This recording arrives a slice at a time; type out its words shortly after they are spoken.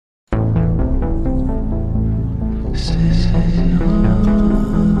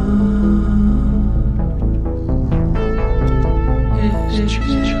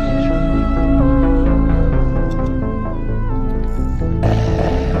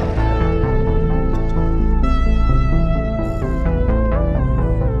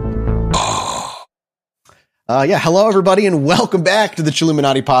Hello everybody, and welcome back to the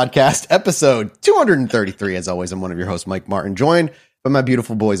Chilluminati Podcast, episode 233. As always, I'm one of your hosts, Mike Martin, joined by my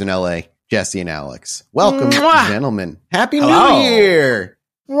beautiful boys in LA, Jesse and Alex. Welcome, gentlemen. Happy New Year!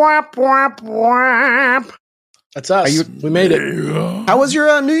 Whap, whap, whap. That's us. We made it. How was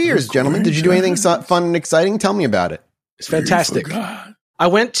your New Year's, gentlemen? Did you do anything fun and exciting? Tell me about it. It's fantastic. I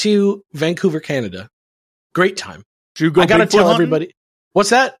went to Vancouver, Canada. Great time. Did you go I gotta tell hunting? everybody.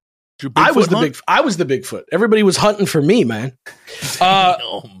 What's that? I was the Bigfoot. Everybody was hunting for me, man.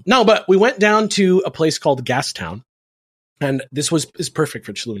 No, but we went down to a place called Gastown, and this is perfect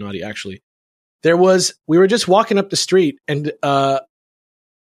for Chilluminati. Actually, we were just walking up the street, and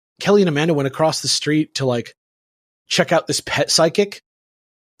Kelly and Amanda went across the street to like check out this pet psychic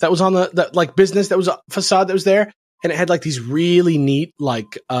that was on the like business that was a facade that was there, and it had like these really neat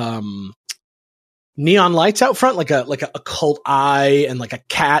like neon lights out front, like a occult eye and like a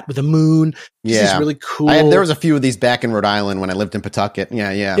cat with a moon. This is really cool. There was a few of these back in Rhode Island when I lived in Pawtucket.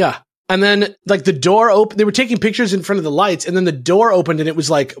 Yeah. And then like the door opened. They were taking pictures in front of the lights, and then the door opened, and it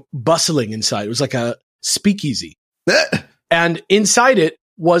was like bustling inside. It was like a speakeasy, and inside it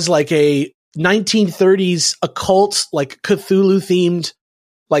was like a 1930s occult, like Cthulhu themed,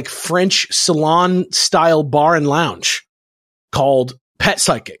 like French salon style bar and lounge called Pet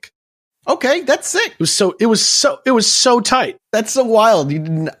Psychic. Okay, that's sick. It was so tight. That's so wild.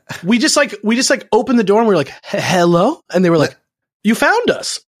 We just opened the door and we were like, hello? And they were like, you found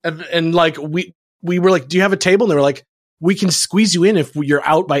us. And like we were like, do you have a table? And they were like, we can squeeze you in if you're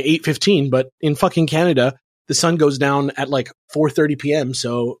out by 8:15, but in fucking Canada, the sun goes down at like 4:30 p.m.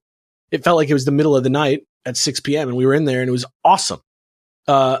 So it felt like it was the middle of the night at 6 p.m. and we were in there and it was awesome.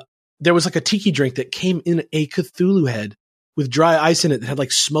 There was like a tiki drink that came in a Cthulhu head with dry ice in it that had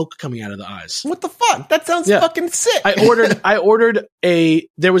like smoke coming out of the eyes. What the fuck? That sounds fucking sick. I ordered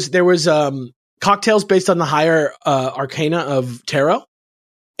there was cocktails based on the higher arcana of tarot.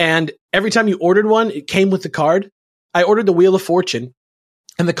 And every time you ordered one, it came with the card. I ordered the Wheel of Fortune,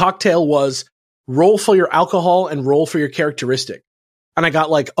 and the cocktail was roll for your alcohol and roll for your characteristic. And I got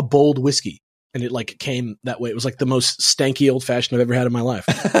like a bold whiskey, and it like came that way. It was like the most stanky old fashioned I've ever had in my life.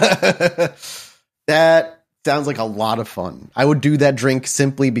 That sounds like a lot of fun. I would do that drink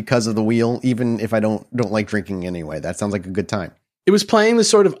simply because of the wheel, even if I don't like drinking anyway. That sounds like a good time. It was playing the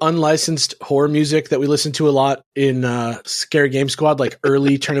sort of unlicensed horror music that we listen to a lot in Scary Game Squad, like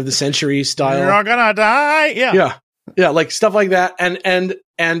early turn of the century style. You're gonna die. Yeah, like stuff like that. And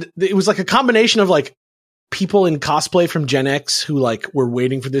it was like a combination of like people in cosplay from Gen X who like were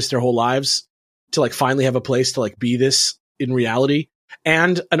waiting for this their whole lives to like finally have a place to like be this in reality,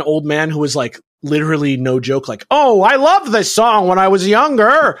 and an old man who was like literally no joke, like, oh, I loved this song when I was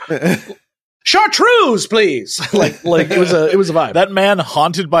younger. Chartreuse, please. like it was a vibe. That man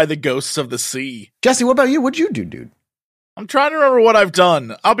haunted by the ghosts of the sea. Jesse, what about you? What'd you do, dude? I'm trying to remember what I've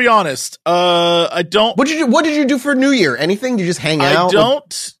done. I'll be honest. I don't. What did you do for New Year? Anything? Did you just hang out?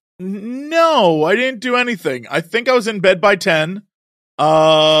 No, I didn't do anything. I think I was in bed by 10.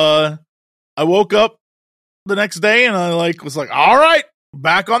 I woke up the next day and I was like, all right,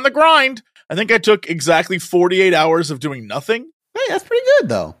 back on the grind. I think I took exactly 48 hours of doing nothing. Hey, that's pretty good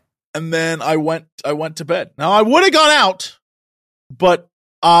though. And then I went to bed. Now I would have gone out, but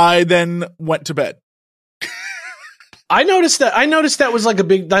I then went to bed. I noticed that was like a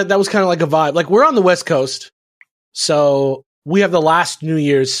big, that was kind of like a vibe. Like we're on the West Coast. So we have the last New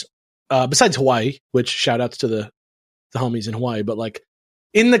Year's, besides Hawaii, which shout outs to the homies in Hawaii, but like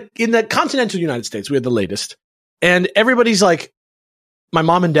in the continental United States, we had the latest. And everybody's like, my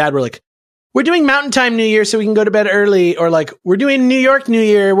mom and dad were like, we're doing Mountain Time New Year so we can go to bed early. Or like, we're doing New York New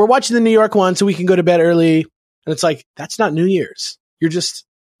Year. We're watching the New York one so we can go to bed early. And it's like, that's not New Year's. You're just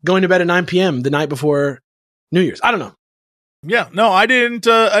going to bed at 9 p.m. the night before New Year's. I don't know. Yeah, no, I didn't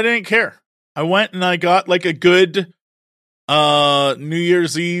care. I went and I got like a good New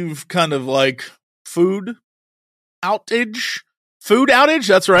Year's Eve kind of like food outage. Food outage,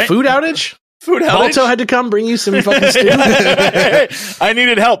 that's right. Food outage? Food outage. Balto had to come bring you some fucking stew. I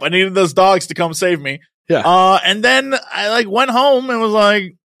needed help. I needed those dogs to come save me. Yeah. And then I like went home and was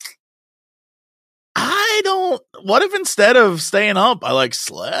like, what if instead of staying up, I like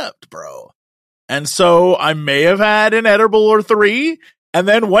slept, bro? And so I may have had an edible or 3 and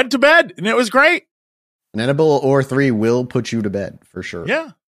then went to bed and it was great. An edible or 3 will put you to bed for sure. Yeah,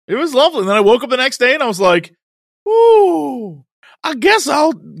 it was lovely. And then I woke up the next day and I was like, ooh, I guess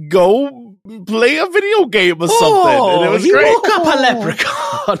I'll go play a video game or something. And it was he great. Woke up a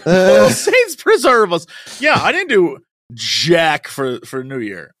leprechaun. Oh, saints preserve us. Yeah, I didn't do jack for New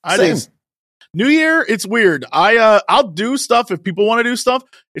Year. New Year, it's weird. I'll do stuff if people want to do stuff.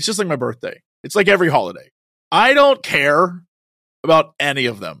 It's just like my birthday. It's like every holiday. I don't care about any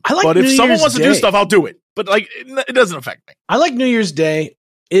of them. But if someone wants to do stuff, I'll do it. But like, it doesn't affect me. I like New Year's Day.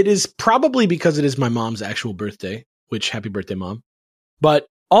 It is probably because it is my mom's actual birthday, which happy birthday, Mom. But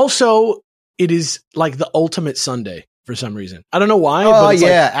also, it is like the ultimate Sunday for some reason. I don't know why. Oh, but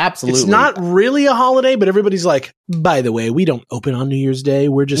yeah, absolutely. It's not really a holiday, but everybody's like, by the way, we don't open on New Year's Day.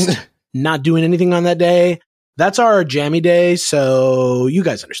 We're just not doing anything on that day. That's our jammy day, so you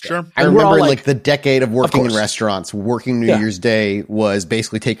guys understand. Sure. I remember like the decade of working in restaurants, working New Year's Day was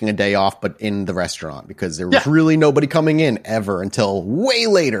basically taking a day off, but in the restaurant because there was really nobody coming in ever until way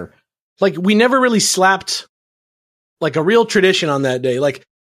later. Like we never really slapped like a real tradition on that day. Like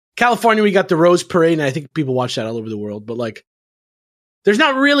California, we got the Rose Parade, and I think people watch that all over the world, but like there's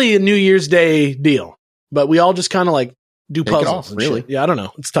not really a New Year's Day deal, but we all just kind of like do puzzles. Really? Yeah, I don't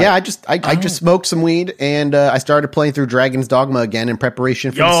know. It's tough. Yeah, I just smoked some weed and I started playing through Dragon's Dogma again in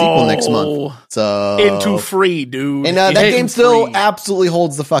preparation for the sequel next month. So Into free, dude. And that game still absolutely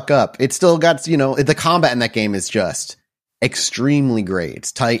holds the fuck up. It's still got, the combat in that game is just extremely great.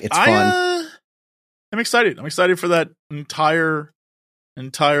 It's tight. It's fun. I'm excited. I'm excited for that entire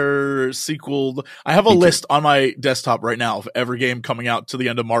sequel. I have a list on my desktop right now of every game coming out to the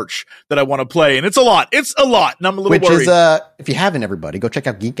end of March that I want to play, and it's a lot. And I'm a little worried. Which is, if you haven't, everybody, go check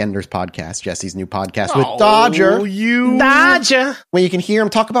out Geek Ender's podcast, Jesse's new podcast with Dodger. Dodger. Where you can hear him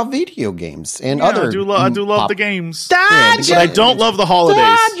talk about video games and other. I do love the games. Dodger. But I don't love the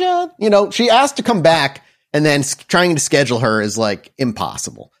holidays. Dodger. She asked to come back, and then trying to schedule her is like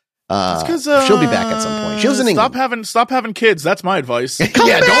impossible. Because she'll be back at some point. She was in England. Stop having kids. That's my advice. Don't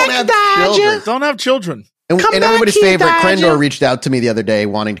have children. Don't have children. And everybody's favorite, Crendor, reached out to me the other day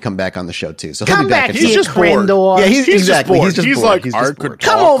wanting to come back on the show too. So he'll be back. He's just Crendor. Yeah, he's exactly. Just bored. He's like,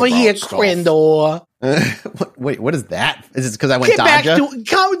 come over here, Crendor. Wait, what is that? Is it because I went Dodger?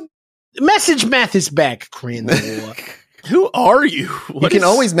 Message Math is back, Crendor. Who are you? You can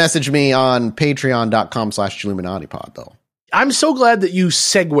always message me on patreon.com/Illuminatipod though. I'm so glad that you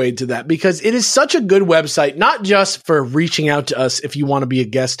segued to that because it is such a good website, not just for reaching out to us if you want to be a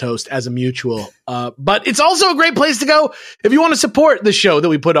guest host as a mutual, but it's also a great place to go if you want to support the show that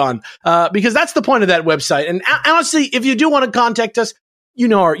we put on, because that's the point of that website. And honestly, if you do want to contact us, you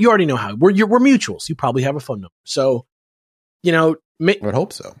already know how. We're mutuals. You probably have a phone number. So, I would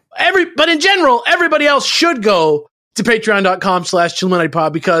hope so. But in general, everybody else should go to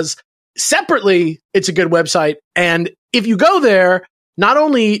patreon.com/ChilluminatiPod because separately, it's a good website. And if you go there, not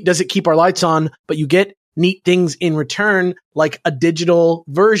only does it keep our lights on, but you get neat things in return, like a digital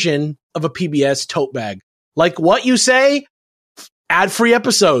version of a PBS tote bag. Like what you say, ad-free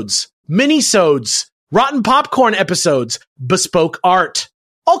episodes, mini-sodes, rotten popcorn episodes, bespoke art,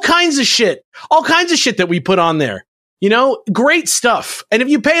 all kinds of shit that we put on there. Great stuff. And if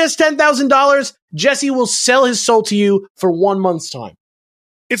you pay us $10,000, Jesse will sell his soul to you for 1 month's time.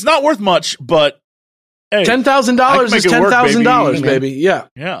 It's not worth much, but hey, $10,000 is $10,000, baby. Yeah.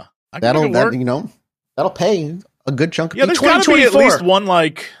 That'll pay a good chunk of people. Yeah, there's got to be at least one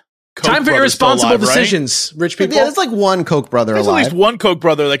like Koch time for irresponsible decisions, right? Rich people. Yeah, there's like one Koch brother alive. There's at least one Koch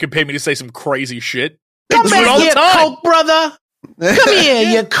brother that could pay me to say some crazy shit. Come back here, Koch brother. Come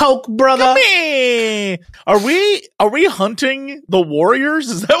here, you Koch brother. Come here. Are we hunting the Warriors?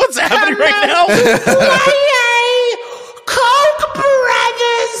 Is that what's happening right now? Koch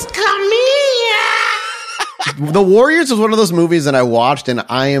brothers, come here. The Warriors was one of those movies that I watched, and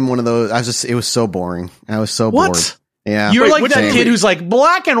I am one of those. It was so boring. I was so bored. Yeah, you're like that kid who's like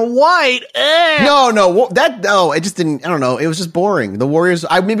black and white. No, it just didn't. I don't know. It was just boring. The Warriors.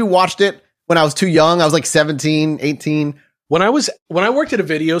 I maybe watched it when I was too young. I was like 17, 18. When I worked at a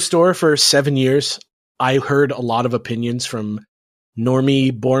video store for 7 years, I heard a lot of opinions from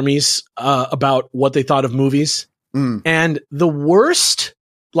normie bormies about what they thought of movies. And the worst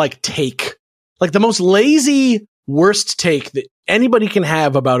take, the most lazy worst take that anybody can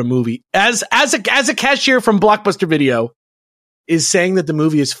have about a movie as a cashier from Blockbuster Video is saying that the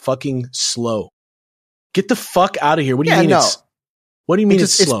movie is fucking slow. Get the fuck out of here. What do you mean? What do you mean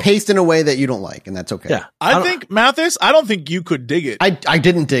it's slow? It's paced in a way that you don't like, and that's okay. Yeah. I think, Mathis, I don't think you could dig it. I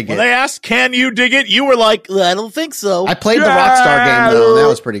didn't dig it. When they asked, can you dig it? You were like, I don't think so. I played the Rockstar game, though, and that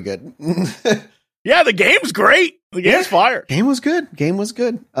was pretty good. Yeah, the game's great. The game's fire. Game was good.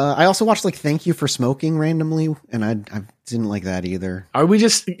 I also watched Thank You for Smoking randomly, and I didn't like that either. Are we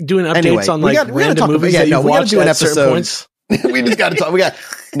just doing updates on random movies that you've watched at certain points? We just got to talk.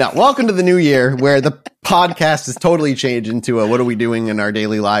 Welcome to the new year where the podcast is totally changed into a what are we doing in our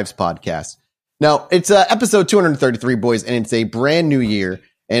daily lives podcast. Now, it's episode 233, boys, and it's a brand new year.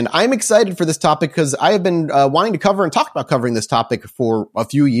 And I'm excited for this topic because I have been wanting to cover and talk about covering this topic for a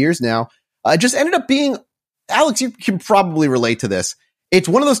few years now. It just ended up being Alex, you can probably relate to this. It's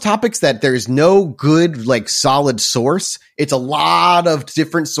one of those topics that there's no good, like, solid source. It's a lot of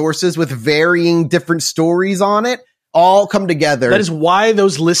different sources with varying different stories on it, all come together. That is why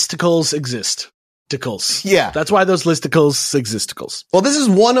those listicles exist. Ticles. Yeah. That's why those listicles exist. Well, this is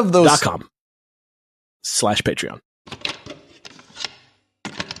one of those. .com/Patreon.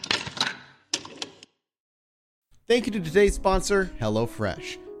 Thank you to today's sponsor,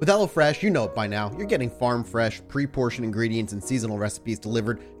 HelloFresh. With HelloFresh, you know it by now, you're getting farm-fresh, pre-portioned ingredients and seasonal recipes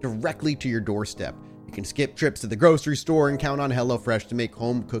delivered directly to your doorstep. You can skip trips to the grocery store and count on HelloFresh to make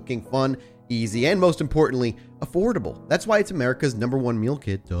home cooking fun, easy, and most importantly, affordable. That's why it's America's #1 meal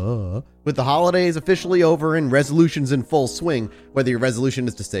kit, duh. With the holidays officially over and resolutions in full swing, whether your resolution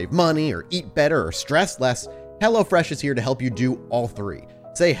is to save money or eat better or stress less, HelloFresh is here to help you do all three.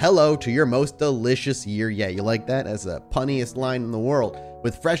 Say hello to your most delicious year yet. You like that? That's the punniest line in the world.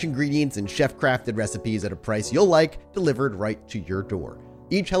 With fresh ingredients and chef-crafted recipes at a price you'll like, delivered right to your door.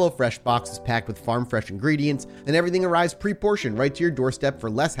 Each HelloFresh box is packed with farm-fresh ingredients, and everything arrives pre-portioned right to your doorstep for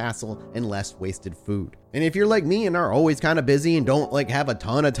less hassle and less wasted food. And if you're like me and are always kind of busy and don't like have a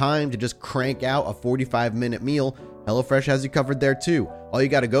ton of time to just crank out a 45-minute meal, HelloFresh has you covered there too. All you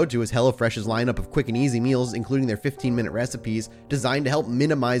got to go to is HelloFresh's lineup of quick and easy meals, including their 15-minute recipes designed to help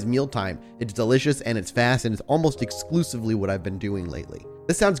minimize mealtime. It's delicious and it's fast, and it's almost exclusively what I've been doing lately.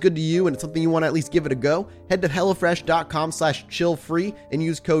 This sounds good to you and it's something you want to at least give it a go? Head to HelloFresh.com/chillfree and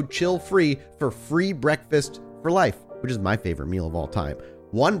use code CHILLFREE for free breakfast for life, which is my favorite meal of all time.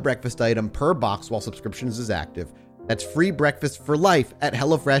 One breakfast item per box while subscriptions is active. That's free breakfast for life at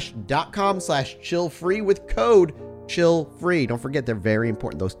HelloFresh.com/chillfree with code CHILLFREE. Don't forget, they're very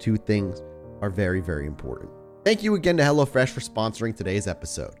important. Those two things are very, very important. Thank you again to HelloFresh for sponsoring today's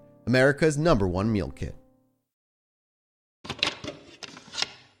episode, America's #1 meal kit.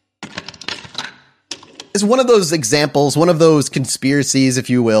 It's one of those examples, one of those conspiracies, if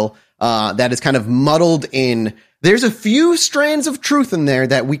you will, that is kind of muddled in. There's a few strands of truth in there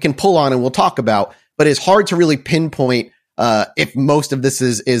that we can pull on and we'll talk about, but it's hard to really pinpoint if most of this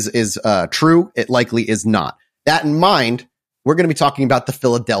is true. It likely is not. That in mind, we're going to be talking about the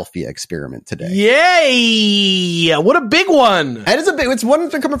Philadelphia experiment today. Yay! What a big one! It's one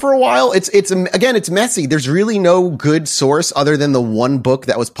that's been coming for a while. It's messy. There's really no good source other than the one book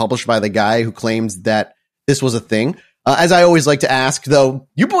that was published by the guy who claims that this was a thing. As I always like to ask, though,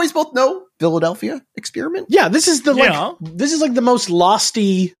 you boys both know Philadelphia experiment? Yeah, this is like the most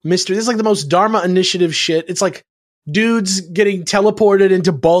losty mystery. This is like the most Dharma Initiative shit. It's like dudes getting teleported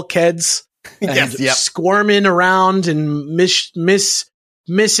into bulkheads. Squirming around and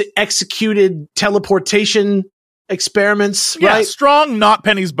mis-executed teleportation experiments, right? Strong Not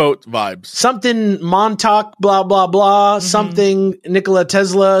Penny's Boat vibes. Something Montauk, blah, blah, blah. Mm-hmm. Something Nikola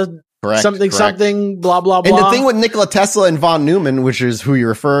Tesla. Correct. Something, blah, blah, blah. And the thing with Nikola Tesla and von Neumann, which is who you're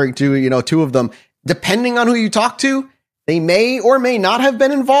referring to, two of them, depending on who you talk to, they may or may not have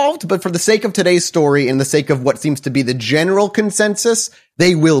been involved, but for the sake of today's story and the sake of what seems to be the general consensus,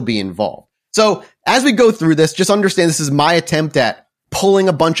 they will be involved. So as we go through this, just understand this is my attempt at pulling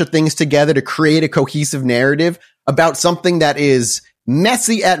a bunch of things together to create a cohesive narrative about something that is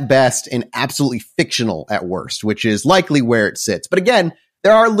messy at best and absolutely fictional at worst, which is likely where it sits. But again,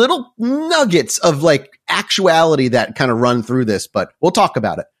 there are little nuggets of like actuality that kind of run through this, but we'll talk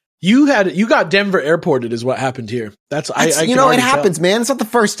about it. You got Denver airported is what happened here. That's it happens, man. It's not the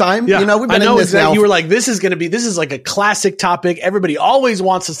first time. Yeah, we've been in this now. You were like, this is like a classic topic. Everybody always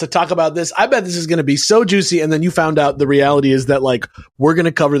wants us to talk about this. I bet this is going to be so juicy. And then you found out the reality is that like, we're going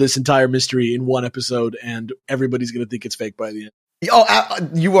to cover this entire mystery in one episode and everybody's going to think it's fake by the end. Oh,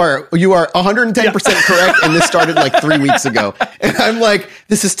 you are 110% correct. And this started like 3 weeks ago. And I'm like,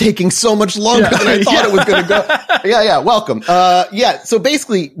 this is taking so much longer than I thought it was going to go. Yeah. Welcome. So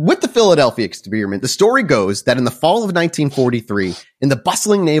basically with the Philadelphia experiment, the story goes that in the fall of 1943, in the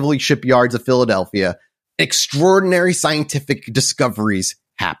bustling naval shipyards of Philadelphia, extraordinary scientific discoveries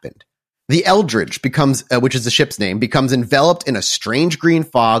happened. The Eldridge which is the ship's name, becomes enveloped in a strange green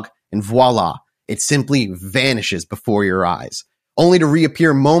fog, and voila, it simply vanishes before your eyes, only to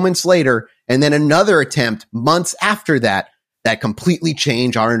reappear moments later, and then another attempt months after that completely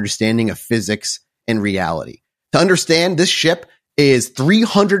change our understanding of physics and reality. To understand, this ship is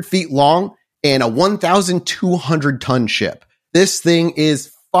 300 feet long and a 1,200-ton ship. This thing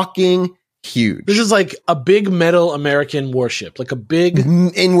is fucking huge. This is like a big metal American warship, like a big...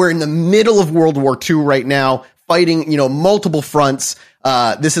 And we're in the middle of World War II right now, fighting, multiple fronts.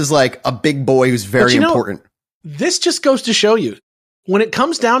 This is like a big boy who's very important. This just goes to show you, when it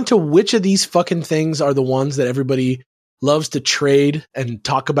comes down to which of these fucking things are the ones that everybody loves to trade and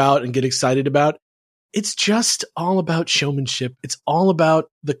talk about and get excited about, it's just all about showmanship. It's all about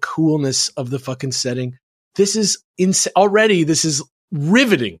the coolness of the fucking setting. This is already, this is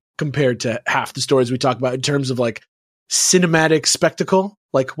riveting compared to half the stories we talk about in terms of like cinematic spectacle.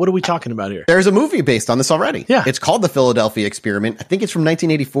 Like, what are we talking about here? There's a movie based on this already. Yeah. It's called The Philadelphia Experiment. I think it's from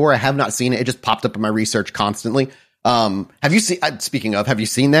 1984. I have not seen it. It just popped up in my research constantly. Have you seen, speaking of, have you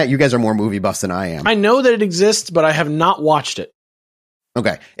seen that? You guys are more movie buffs than I am. I know that it exists, but I have not watched it.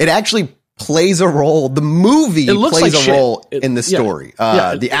 Okay. It actually plays a role. The movie plays a role in the story.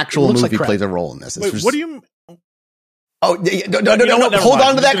 The actual movie plays a role in this. Wait, what do you... Oh, no. Hold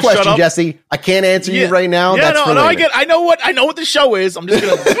on to that question, Jesse. I can't answer you right now. Yeah, I know what the show is. I'm just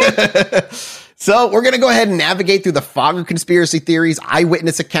gonna. So we're gonna go ahead and navigate through the fog of conspiracy theories,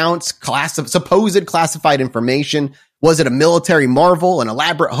 eyewitness accounts, supposed classified information. Was it a military marvel, an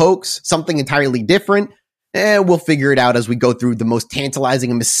elaborate hoax, something entirely different? We'll figure it out as we go through the most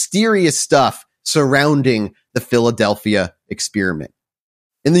tantalizing and mysterious stuff surrounding the Philadelphia experiment.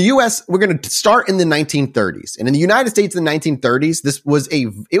 In the U.S., we're going to start in the 1930s. And in the United States in the 1930s,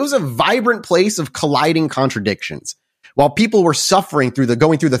 it was a vibrant place of colliding contradictions. While people were suffering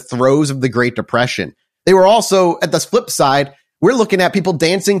going through the throes of the Great Depression, they were also, at the flip side, we're looking at people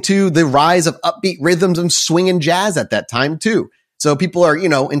dancing to the rise of upbeat rhythms and swinging jazz at that time too. So people are,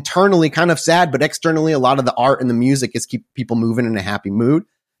 internally kind of sad, but externally a lot of the art and the music is keep people moving in a happy mood.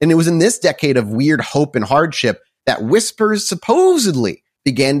 And it was in this decade of weird hope and hardship that whispers supposedly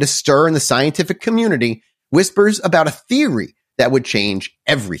began to stir in the scientific community, whispers about a theory that would change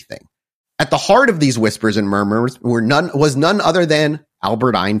everything. At the heart of these whispers and murmurs was none other than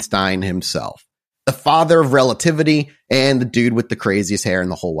Albert Einstein himself, the father of relativity and the dude with the craziest hair in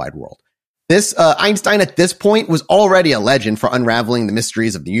the whole wide world. This Einstein at this point was already a legend for unraveling the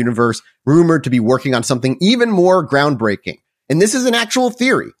mysteries of the universe, rumored to be working on something even more groundbreaking. And this is an actual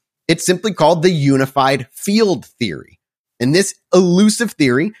theory. It's simply called the unified field theory. And this elusive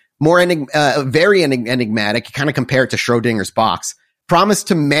theory, very enigmatic, you kind of compare it to Schrodinger's box, promised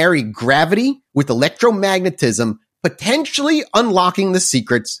to marry gravity with electromagnetism, potentially unlocking the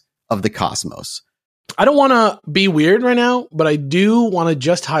secrets of the cosmos. I don't want to be weird right now, but I do want to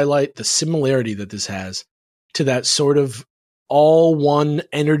just highlight the similarity that this has to that sort of all one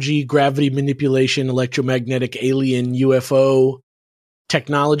energy, gravity manipulation, electromagnetic alien UFO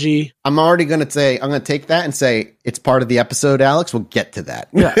technology. I'm already going to say, I'm going to take that and say it's part of the episode, Alex. We'll get to that.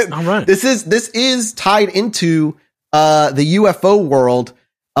 Yeah, all right. This is tied into the UFO world,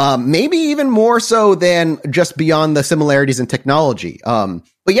 maybe even more so than just beyond the similarities in technology.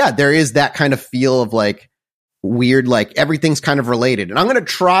 But yeah, there is that kind of feel of like weird, like everything's kind of related. And I'm going to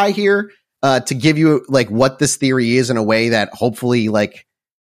try here to give you like what this theory is in a way that hopefully like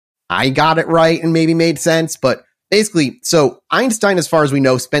I got it right and maybe made sense. But basically, so Einstein, as far as we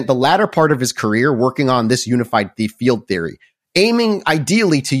know, spent the latter part of his career working on this unified field theory, aiming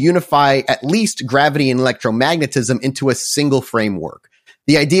ideally to unify at least gravity and electromagnetism into a single framework.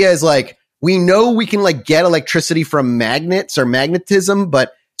 The idea is like, we know we can like get electricity from magnets or magnetism,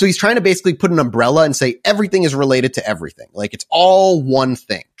 but so he's trying to basically put an umbrella and say everything is related to everything. Like it's all one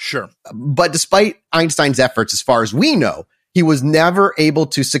thing. Sure. But despite Einstein's efforts, as far as we know, he was never able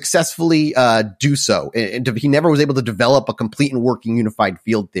to successfully do so. He never was able to develop a complete and working unified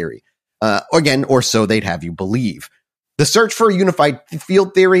field theory. Or so they'd have you believe. The search for a unified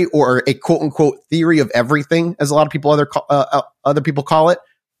field theory, or a quote unquote theory of everything, as a lot of people other people call it,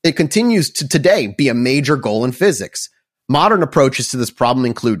 it continues to today be a major goal in physics. Modern approaches to this problem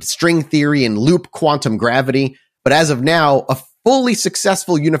include string theory and loop quantum gravity, but as of now, a fully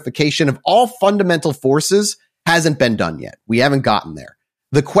successful unification of all fundamental forces hasn't been done yet. We haven't gotten there.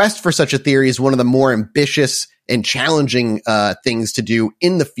 The quest for such a theory is one of the more ambitious and challenging things to do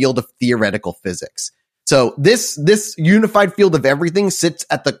in the field of theoretical physics. So this unified field of everything sits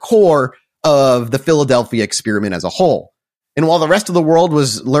at the core of the Philadelphia experiment as a whole. And while the rest of the world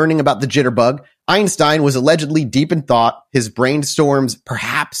was learning about the jitterbug, Einstein was allegedly deep in thought, his brainstorms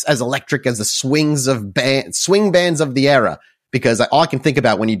perhaps as electric as the swing bands of the era. Because all I can think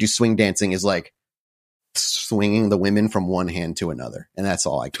about when you do swing dancing is like swinging the women from one hand to another. And that's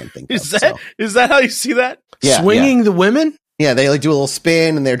all I can think of. Is that how you see that? Yeah, swinging the women? Yeah, they like do a little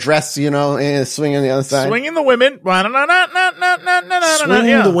spin and they're dressed, and swinging on the other side. Swinging the women. Swinging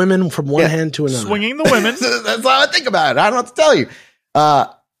the women from one hand to another. Swinging the women. That's all I think about it. I don't know what to tell you.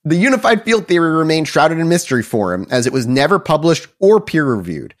 The unified field theory remained shrouded in mystery for him, as it was never published or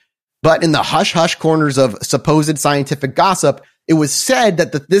peer-reviewed. But in the hush-hush corners of supposed scientific gossip, it was said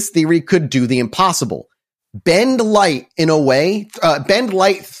that this theory could do the impossible. Bend light through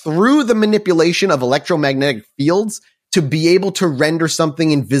the manipulation of electromagnetic fields to be able to render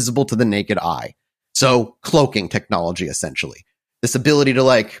something invisible to the naked eye. So cloaking technology, essentially. This ability to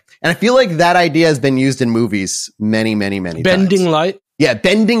like, and I feel like that idea has been used in movies many times. Bending light? Yeah,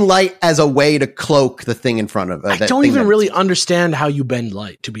 bending light as a way to cloak the thing in front of. I don't even really understand how you bend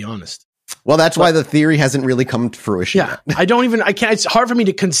light, to be honest. Well, that's why the theory hasn't really come to fruition yet. I can't, it's hard for me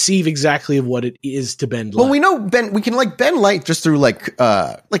to conceive exactly of what it is to bend light. Well, we know we can like bend light just through like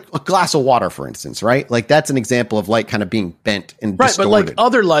a glass of water, for instance, right? Like that's an example of light kind of being bent and distorted. But like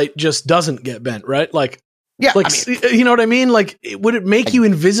other light just doesn't get bent, right? Like, yeah, like, you know what I mean? Like, would it make you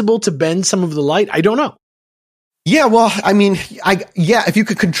invisible to bend some of the light? I don't know. Yeah, well, I mean, if you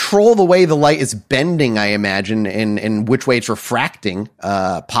could control the way the light is bending, I imagine, and which way it's refracting,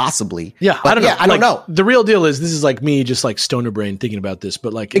 possibly. Yeah, but I don't know. The real deal is this is like me just like stoner brain thinking about this,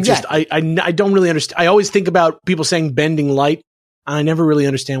 but like, exactly. I don't really understand. I always think about people saying bending light. I never really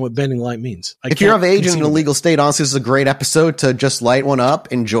understand what bending light means. If you're of age in an illegal state, honestly, this is a great episode to just light one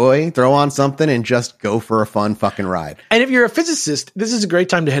up, enjoy, throw on something, and just go for a fun fucking ride. And if you're a physicist, this is a great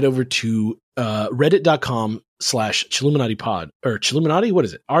time to head over to reddit.com/Chilluminati pod or Chilluminati. What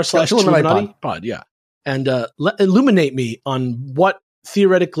is it? r/Chilluminati pod. Yeah. And illuminate me on what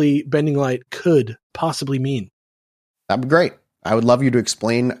theoretically bending light could possibly mean. That'd be great. I would love you to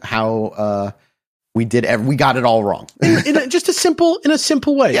explain how we got it all wrong. in a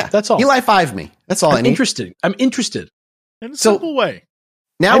simple way. Yeah. That's all. He high-fived me. That's all I need. I'm interested. In a simple way.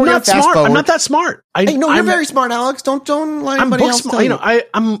 Now we're not smart. I'm not that smart. You're very smart, Alex. Don't let anybody else tell you.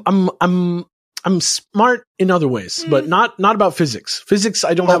 I'm smart in other ways, but not about physics. Physics,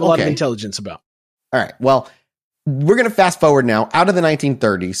 I don't have a lot of intelligence about. All right. Well, we're going to fast forward now out of the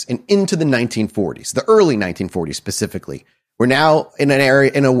 1930s and into the 1940s, the early 1940s specifically. We're now in an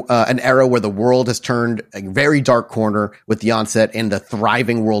era where the world has turned a very dark corner with the onset and the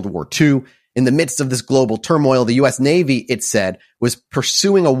thriving World War II. In the midst of this global turmoil, the U.S. Navy, it said, was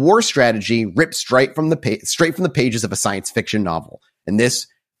pursuing a war strategy ripped straight from the pages of a science fiction novel. And this,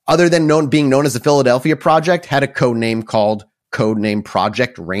 other than being known as the Philadelphia Project, had a codename called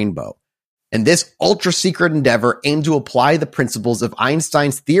Project Rainbow. And this ultra-secret endeavor aimed to apply the principles of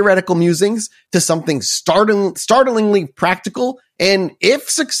Einstein's theoretical musings to something startlingly practical and, if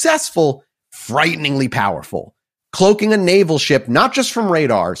successful, frighteningly powerful. Cloaking a naval ship not just from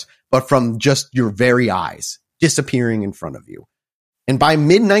radars, but from just your very eyes, disappearing in front of you. And by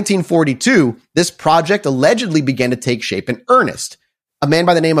mid-1942, this project allegedly began to take shape in earnest. A man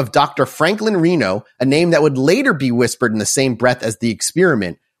by the name of Dr. Franklin Reno, a name that would later be whispered in the same breath as the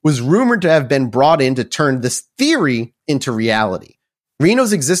experiment, was rumored to have been brought in to turn this theory into reality.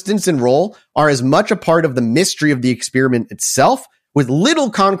 Reno's existence and role are as much a part of the mystery of the experiment itself, with little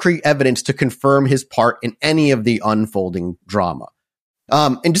concrete evidence to confirm his part in any of the unfolding drama.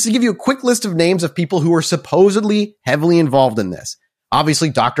 And just to give you a quick list of names of people who were supposedly heavily involved in this. Obviously,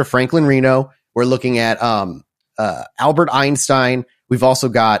 Dr. Franklin Reno. We're looking at Albert Einstein. We've also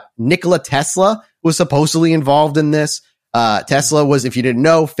got Nikola Tesla was supposedly involved in this. Tesla was, if you didn't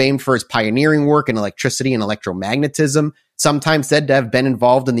know, famed for his pioneering work in electricity and electromagnetism, sometimes said to have been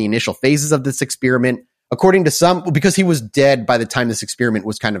involved in the initial phases of this experiment. According to some, because he was dead by the time this experiment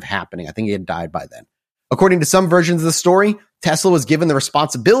was kind of happening. I think he had died by then. According to some versions of the story, Tesla was given the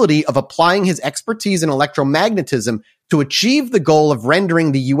responsibility of applying his expertise in electromagnetism to achieve the goal of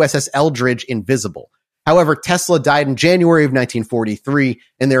rendering the USS Eldridge invisible. However, Tesla died in January of 1943,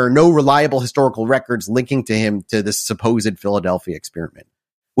 and there are no reliable historical records linking to him to this supposed Philadelphia experiment.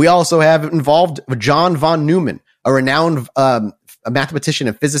 We also have involved John von Neumann, a renowned a mathematician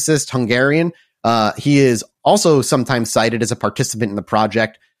and physicist, Hungarian. He is also sometimes cited as a participant in the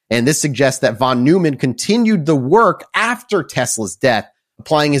project, and this suggests that von Neumann continued the work after Tesla's death,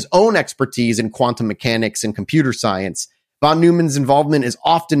 applying his own expertise in quantum mechanics and computer science. Von Neumann's involvement is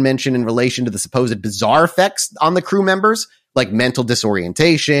often mentioned in relation to the supposed bizarre effects on the crew members, like mental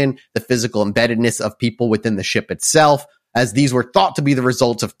disorientation, the physical embeddedness of people within the ship itself, as these were thought to be the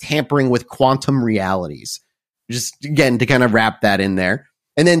results of tampering with quantum realities. Just, again, to kind of wrap that in there.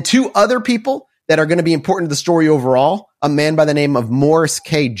 And then two other people that are going to be important to the story overall, a man by the name of Morris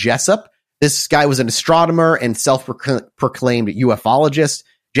K. Jessup. This guy was an astronomer and self-proclaimed ufologist.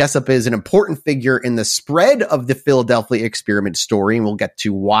 Jessup is an important figure in the spread of the Philadelphia experiment story, and we'll get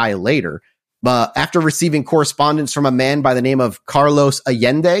to why later. After receiving correspondence from a man by the name of Carlos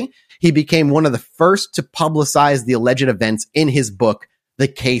Allende, he became one of the first to publicize the alleged events in his book, The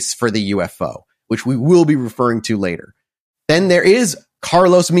Case for the UFO, which we will be referring to later. Then there is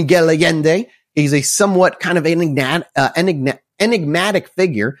Carlos Miguel Allende. He's a somewhat kind of enigmatic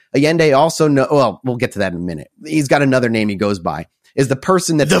figure. Allende also we'll get to that in a minute. He's got another name he goes by. Is the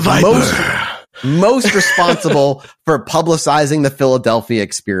person that's most responsible for publicizing the Philadelphia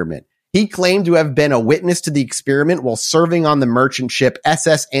experiment. He claimed to have been a witness to the experiment while serving on the merchant ship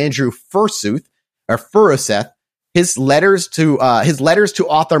SS Andrew Furseth. His letters to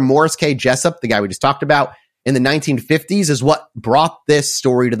author Morris K. Jessup, the guy we just talked about, in the 1950s is what brought this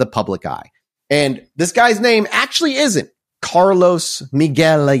story to the public eye. And this guy's name actually isn't Carlos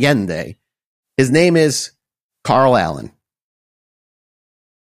Miguel Allende. His name is Carl Allen.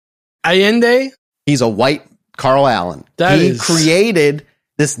 Allende? He's a white Carl Allen. He created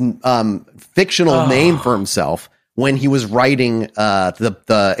this fictional name for himself when he was writing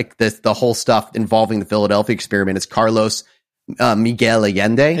the whole stuff involving the Philadelphia experiment. It's Carlos Miguel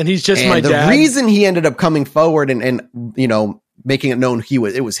Allende, and he's just my dad. The reason he ended up coming forward and making it known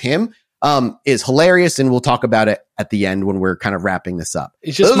it was him is hilarious, and we'll talk about it at the end when we're kind of wrapping this up.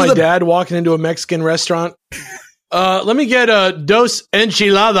 It's just my dad walking into a Mexican restaurant. Let me get dos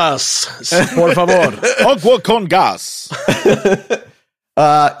enchiladas, por favor. Agua con gas.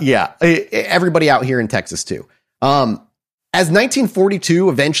 Yeah, everybody out here in Texas too. As 1942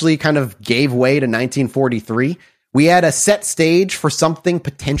 eventually kind of gave way to 1943, we had a set stage for something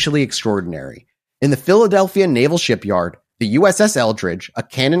potentially extraordinary. In the Philadelphia Naval Shipyard, the USS Eldridge, a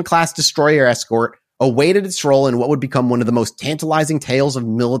Cannon-class destroyer escort, awaited its role in what would become one of the most tantalizing tales of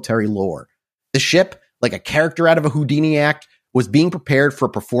military lore. The ship, like a character out of a Houdini act, was being prepared for a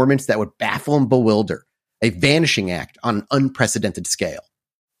performance that would baffle and bewilder, a vanishing act on an unprecedented scale.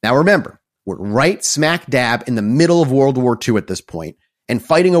 Now remember, we're right smack dab in the middle of World War II at this point, and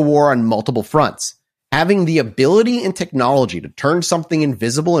fighting a war on multiple fronts. Having the ability and technology to turn something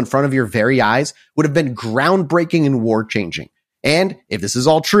invisible in front of your very eyes would have been groundbreaking and war-changing. And if this is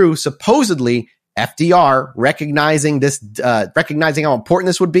all true, supposedly FDR, recognizing how important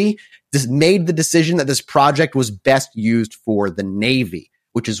this would be, this made the decision that this project was best used for the Navy,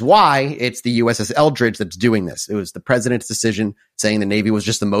 which is why it's the USS Eldridge that's doing this. It was the president's decision saying the Navy was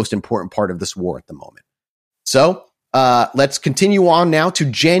just the most important part of this war at the moment. So let's continue on now to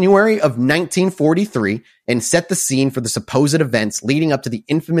January of 1943 and set the scene for the supposed events leading up to the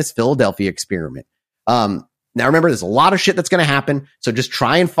infamous Philadelphia experiment. Now remember, there's a lot of shit that's going to happen, so just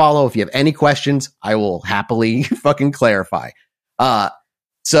try and follow. If you have any questions, I will happily fucking clarify.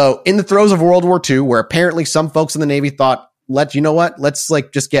 So in the throes of World War II, where apparently some folks in the Navy thought, let's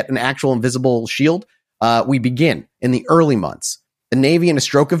just get an actual invisible shield, we begin in the early months. The Navy, in a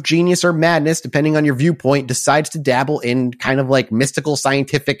stroke of genius or madness, depending on your viewpoint, decides to dabble in kind of like mystical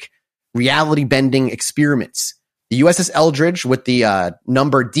scientific reality bending experiments. The USS Eldridge, with the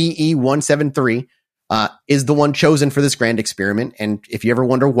number DE-173, is the one chosen for this grand experiment. And if you ever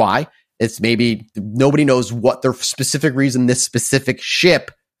wonder why, it's maybe nobody knows what the specific reason this specific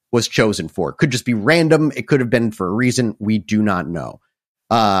ship was chosen for. It could just be random. It could have been for a reason we do not know.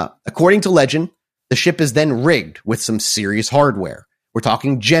 According to legend, the ship is then rigged with some serious hardware. We're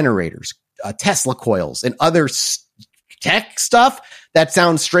talking generators, Tesla coils, and other tech stuff that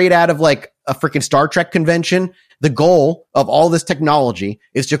sounds straight out of like a freaking Star Trek convention. The goal of all this technology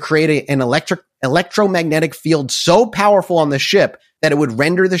is to create an electromagnetic field so powerful on the ship that it would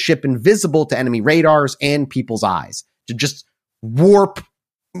render the ship invisible to enemy radars and people's eyes, to just warp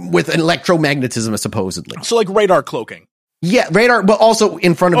with electromagnetism, supposedly. So like radar cloaking. Yeah, radar, but also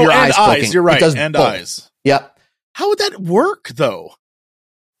in front of your eyes. Cloaking. You're right. It does and both. Eyes. Yep. How would that work, though?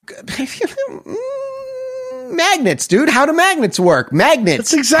 Magnets, dude. How do magnets work? Magnets.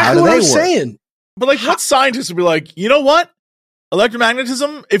 That's exactly what I'm saying. But like, what scientist would be like, you know what?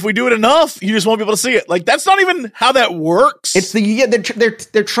 Electromagnetism, if we do it enough, you just won't be able to see it. Like, that's not even how that works. It's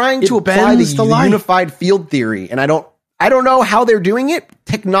they're trying to apply the unified field theory, and I don't know how they're doing it.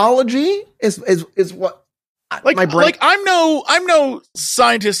 Technology is what. Like, my brain. Like I'm no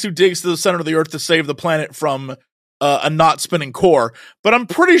scientist who digs to the center of the earth to save the planet from a not spinning core, but I'm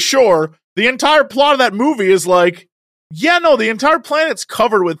pretty sure the entire plot of that movie is like, the entire planet's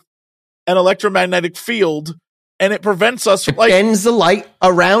covered with an electromagnetic field, and it prevents us from bends the light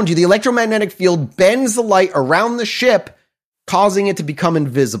around you. The electromagnetic field bends the light around the ship, causing it to become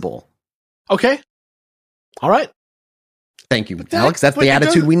invisible. Okay. All right. Thank you, Alex. That's the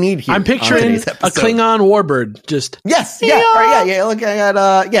attitude we need here. I'm picturing a Klingon warbird. Just yes, yeah. Look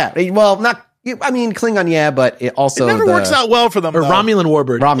at Well, not. I mean, Klingon, but it also never works out well for them. Or Romulan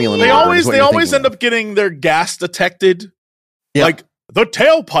warbird. They always end up getting their gas detected, like the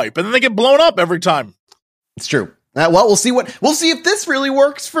tailpipe, and then they get blown up every time. It's true. Well, we'll see if this really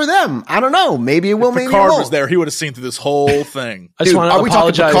works for them. I don't know. Maybe it will. Maybe it won't. Picard was there. He would have seen through this whole thing. I just want to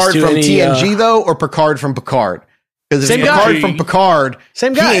apologize. Are we talking Picard from TNG though, or Picard from Picard? Because if Picard from Picard, he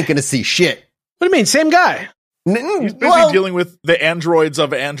ain't going to see shit. What do you mean? Same guy. He's busy dealing with the androids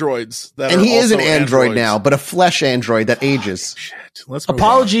of androids. And he is an android now, but a flesh android that ages. Shit. Let's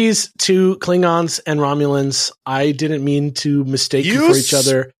Apologies to Klingons and Romulans. I didn't mean to mistake you for each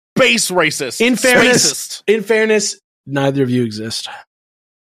other. Space racist. In fairness, neither of you exist.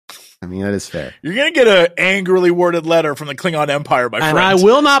 I mean, that is fair. You're going to get an angrily worded letter from the Klingon Empire, my friend. And I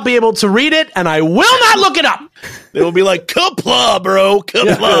will not be able to read it, and I will not look it up. They will be like, Kapla, bro,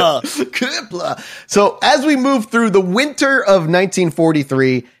 Kapla. Kapla. So as we move through the winter of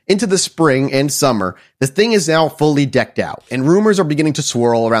 1943 into the spring and summer, the thing is now fully decked out, and rumors are beginning to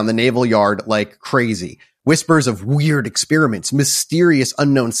swirl around the naval yard like crazy. Whispers of weird experiments, mysterious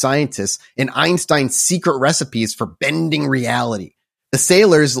unknown scientists, and Einstein's secret recipes for bending reality. The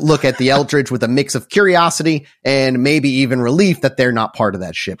sailors look at the Eldridge with a mix of curiosity and maybe even relief that they're not part of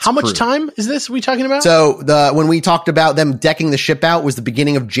that ship's How much crew. time is this we talking about? So when we talked about them decking the ship out was the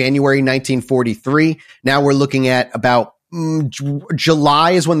beginning of January 1943. Now we're looking at about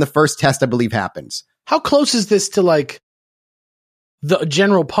July is when the first test, I believe, happens. How close is this to like the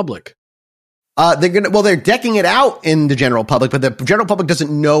general public? They're decking it out in the general public, but the general public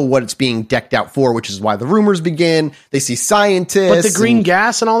doesn't know what it's being decked out for, which is why the rumors begin. They see scientists. But the green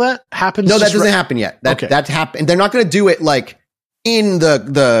gas and all that happens? No, that doesn't happen yet. That's happened. They're not going to do it like in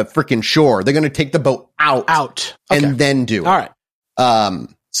the freaking shore. They're going to take the boat out. And then do it. All right.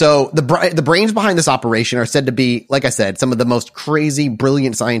 So the brains behind this operation are said to be, like I said, some of the most crazy,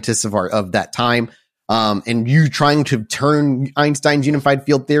 brilliant scientists of that time. And you trying to turn Einstein's unified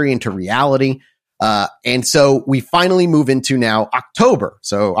field theory into reality. And so we finally move into now October.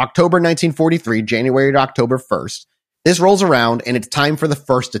 So October 1943, January to October 1st. This rolls around and it's time for the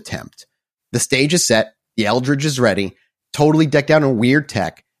first attempt. The stage is set. The Eldridge is ready, totally decked out in weird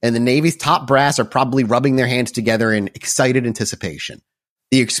tech. And the Navy's top brass are probably rubbing their hands together in excited anticipation.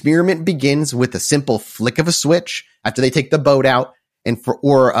 The experiment begins with a simple flick of a switch after they take the boat out. We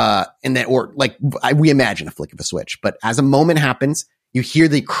imagine a flick of a switch, but as a moment happens, you hear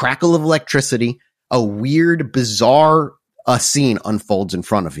the crackle of electricity. A weird, bizarre scene unfolds in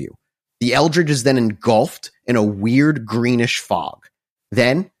front of you. The Eldridge is then engulfed in a weird greenish fog.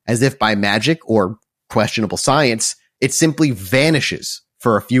 Then, as if by magic or questionable science, it simply vanishes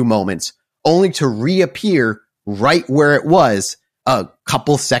for a few moments, only to reappear right where it was a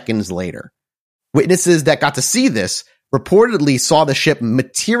couple seconds later. Witnesses that got to see this reportedly saw the ship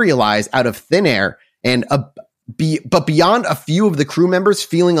materialize out of thin air but beyond a few of the crew members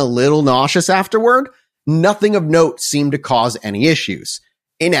feeling a little nauseous afterward, nothing of note seemed to cause any issues.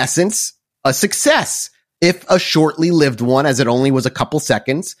 In essence, a success, if a shortly lived one, as it only was a couple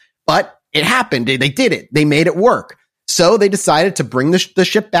seconds, but it happened. They did it. They made it work. So they decided to bring the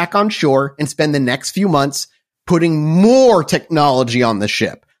ship back on shore and spend the next few months putting more technology on the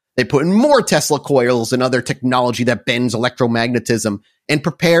ship. They put in more Tesla coils and other technology that bends electromagnetism and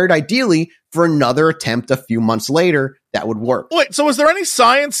prepared ideally for another attempt a few months later that would work. Wait, so was there any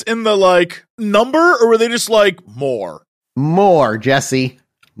science in the number, or were they just more? More, Jesse.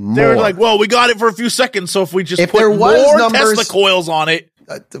 More. They were like, well, we got it for a few seconds, so if we just put more Tesla coils on it,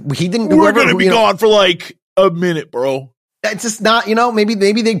 we're going to be gone for a minute, bro. It's just not, maybe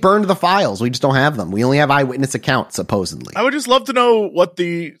they burned the files. We just don't have them. We only have eyewitness accounts, supposedly. I would just love to know what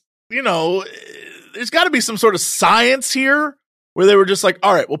there's got to be some sort of science here where they were just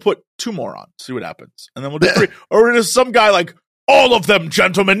all right, we'll put 2 more on, see what happens. And then we'll do 3. Or just some guy all of them,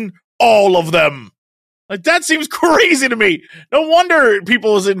 gentlemen, all of them. That seems crazy to me. No wonder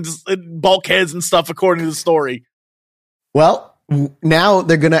people was in bulkheads and stuff, according to the story. Well, now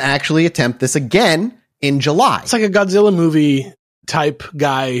they're going to actually attempt this again in July. It's like a Godzilla movie type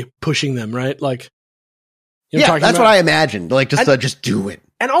guy pushing them, right? That's what I imagined. Just do it.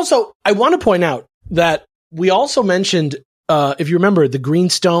 And also, I want to point out that we also mentioned, if you remember, the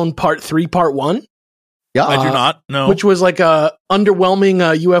Greenstone Part 3, Part 1. Yeah, I do not. No, which was a underwhelming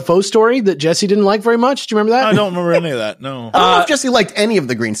UFO story that Jesse didn't like very much. Do you remember that? I don't remember any of that. No, I don't know if Jesse liked any of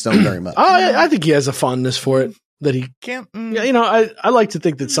the Greenstone very much. I think he has a fondness for it that he can't. Yeah, I like to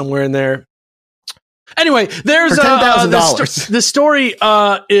think that somewhere in there. Anyway, there's $10,000. The story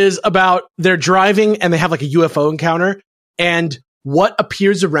is about they're driving and they have a UFO encounter, and what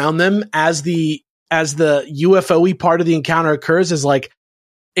appears around them as the UFO-y part of the encounter occurs is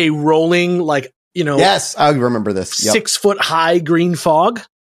a rolling yes, I remember this. 6 foot high green fog.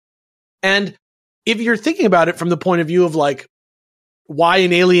 And if you're thinking about it from the point of view of why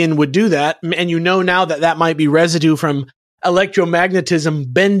an alien would do that, and now that might be residue from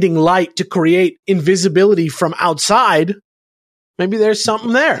electromagnetism bending light to create invisibility from outside, maybe there's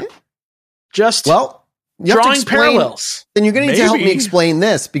something there. Just drawing parallels. Then you're going to need to help me explain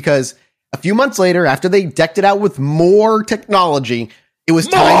this, because A few months later, after they decked it out with more technology, it was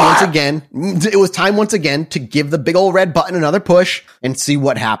time once again to give the big old red button another push and see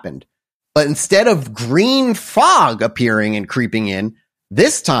what happened. But instead of green fog appearing and creeping in,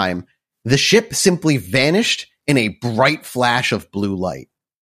 this time the ship simply vanished in a bright flash of blue light.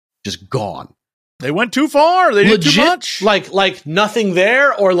 Just gone. They went too far. They did too much. Like nothing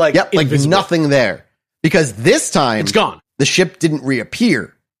there, or like invisible? Like nothing there. Because this time it's gone. The ship didn't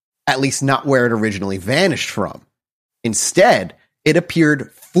reappear, at least not where it originally vanished from. Instead, it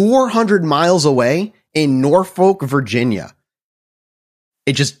appeared 400 miles away in Norfolk, Virginia.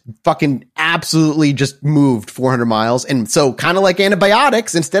 It just fucking absolutely just moved 400 miles. And so, kind of like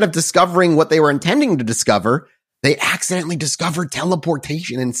Antibiotics, instead of discovering what they were intending to discover, they accidentally discovered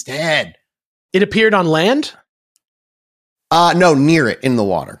teleportation instead. It appeared on land? No, near it in the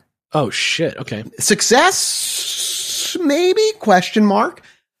water. Oh, shit. Okay. Success? Maybe? Question mark.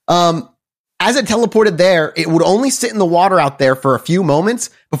 As it teleported there, it would only sit in the water out there for a few moments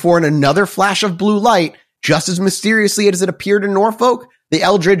before in another flash of blue light, just as mysteriously as it appeared in Norfolk, the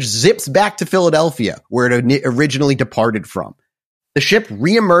Eldridge zips back to Philadelphia, where it originally departed from. The ship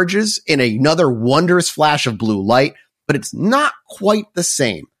reemerges in another wondrous flash of blue light, but it's not quite the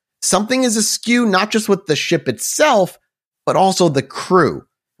same. Something is askew, not just with the ship itself, but also the crew,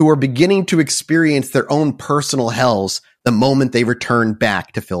 who are beginning to experience their own personal hells the moment they return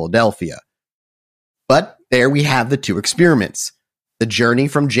back to Philadelphia. But there we have the two experiments. The journey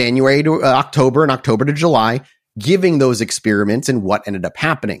from January to October and October to July, giving those experiments and what ended up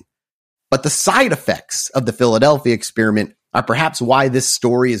happening. But the side effects of the Philadelphia experiment are perhaps why this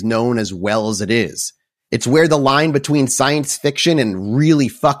story is known as well as it is. It's where the line between science fiction and really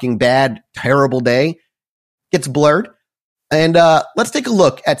fucking bad, terrible day gets blurred. And let's take a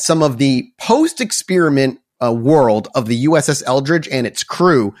look at some of the post-experiment world of the USS Eldridge and its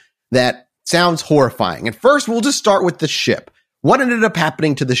crew that sounds horrifying. And first, we'll just start with the ship. What ended up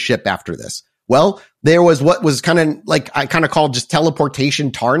happening to the ship after this? Well, there was what was kind of like I kind of called just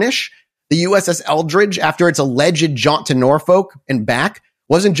teleportation tarnish. The USS Eldridge, after its alleged jaunt to Norfolk and back,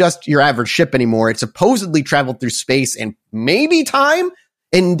 wasn't just your average ship anymore. It supposedly traveled through space and maybe time,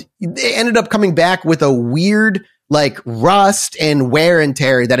 and it ended up coming back with a weird like rust and wear and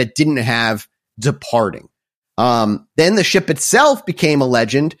tear that it didn't have departing. Then the ship itself became a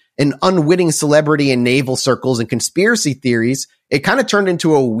legend, an unwitting celebrity in naval circles and conspiracy theories. It kind of turned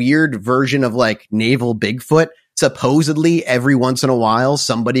into a weird version of like naval Bigfoot. Supposedly every once in a while,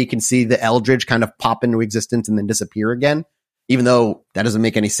 somebody can see the Eldridge kind of pop into existence and then disappear again, even though that doesn't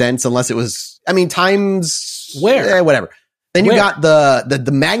make any sense unless it was, I mean, times where, whatever. Then you got the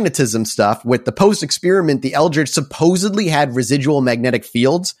magnetism stuff with the post experiment. The Eldridge supposedly had residual magnetic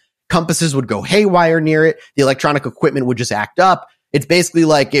fields. Compasses would go haywire near it. The electronic equipment would just act up. It's basically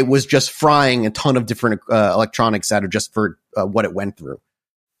like it was just frying a ton of different electronics out of just for what it went through.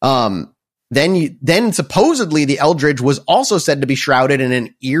 Then supposedly the Eldridge was also said to be shrouded in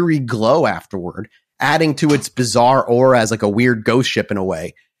an eerie glow afterward, adding to its bizarre aura as like a weird ghost ship in a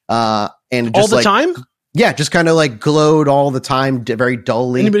way. And just all the time? Yeah, just kind of like glowed all the time, very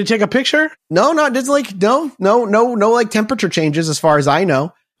dully. Anybody take a picture? No, just like no like temperature changes as far as I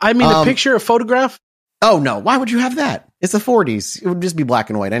know. I mean, a picture, a photograph? Oh, no. Why would you have that? It's the 40s. It would just be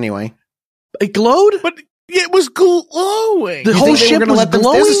black and white anyway. It glowed? But it was glowing. The whole ship was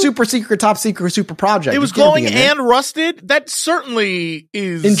glowing? It was a super secret, top secret, super project. It was glowing and rusted? That certainly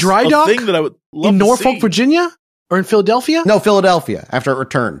is in dry dock? A thing that I would love in to Norfolk, see. Virginia? Or in Philadelphia? No, Philadelphia, after it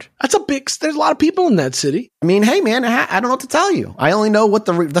returned. That's there's a lot of people in that city. I mean, hey, man, I don't know what to tell you. I only know what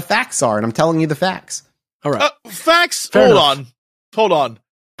the facts are, and I'm telling you the facts. All right. Facts? Hold on.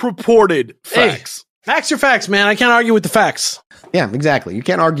 Purported facts. Hey, facts are facts, man. I can't argue with the facts. Yeah, exactly. You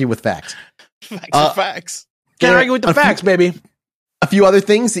can't argue with facts. Facts are facts. Can't argue with the facts, baby. A few other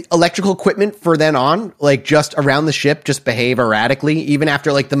things, the electrical equipment for then on, like just around the ship, just behave erratically. Even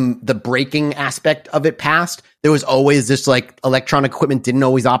after like the braking aspect of it passed, there was always this like electronic equipment didn't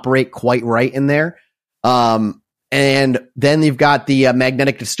always operate quite right in there. And then you've got the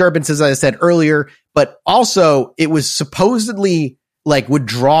magnetic disturbances, as I said earlier, but also it was supposedly like would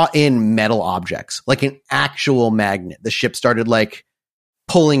draw in metal objects, like an actual magnet. The ship started like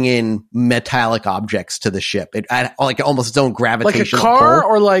pulling in metallic objects to the ship. It had like almost its own gravitational like a car pull.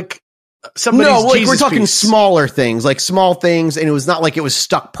 or like somebody's No, like Jesus we're talking piece. smaller things, like small things, and it was not like it was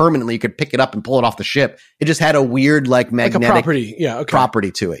stuck permanently. You could pick it up and pull it off the ship. It just had a weird like magnetic like a property. Yeah, okay.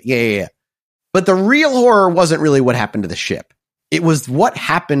 property to it. Yeah. But the real horror wasn't really what happened to the ship. It was what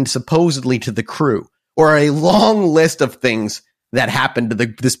happened supposedly to the crew, or a long list of things that happened to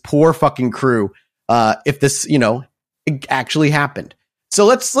this poor fucking crew. If this, it actually happened. So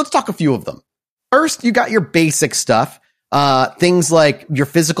let's talk a few of them. First, you got your basic stuff. Things like your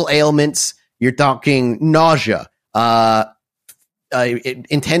physical ailments. You're talking nausea,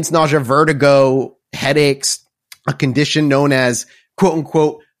 intense nausea, vertigo, headaches, a condition known as quote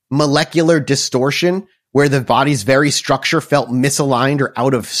unquote molecular distortion, where the body's very structure felt misaligned or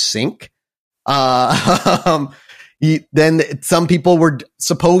out of sync. Then some people were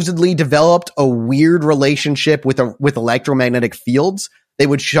supposedly developed a weird relationship with electromagnetic fields. They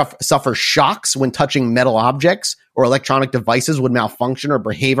would suffer shocks when touching metal objects, or electronic devices would malfunction or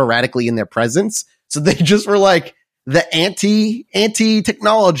behave erratically in their presence. So they just were like the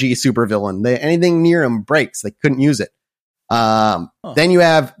anti-technology supervillain. Anything near them breaks. They couldn't use it. Then you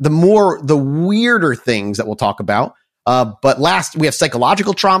have the weirder things that we'll talk about. But last, we have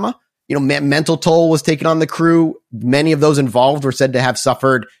psychological trauma. Mental toll was taken on the crew. Many of those involved were said to have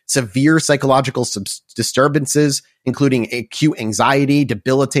suffered severe psychological disturbances, including acute anxiety,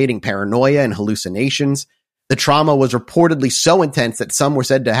 debilitating paranoia, and hallucinations. The trauma was reportedly so intense that some were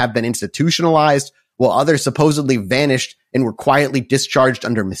said to have been institutionalized, while others supposedly vanished and were quietly discharged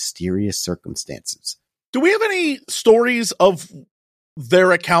under mysterious circumstances. Do we have any stories of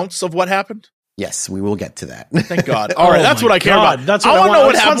their accounts of what happened? Yes, we will get to that. Thank God. All right, that's what I care about. That's what I want to know.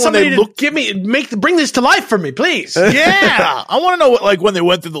 What happened when they look. Bring this to life for me, please. Yeah, I want to know what, when they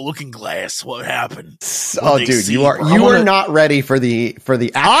went through the looking glass, what happened. Oh, dude, you are not ready for the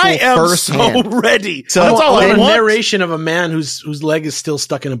actual I am first so hand. Ready. So that's all I want. A narration of a man whose leg is still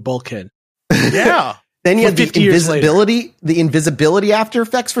stuck in a bulkhead. Yeah. Then you have the invisibility after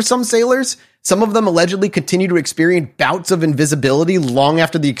effects for some sailors. Some of them allegedly continue to experience bouts of invisibility long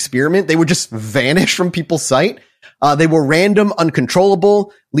after the experiment. They would just vanish from people's sight. They were random,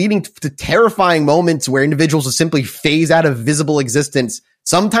 uncontrollable, leading to terrifying moments where individuals would simply phase out of visible existence,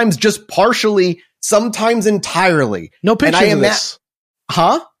 sometimes just partially, sometimes entirely. No pictures of this.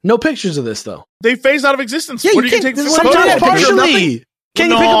 Huh? No pictures of this, though. They phase out of existence. Yeah, what do you take? Sometimes partially. Can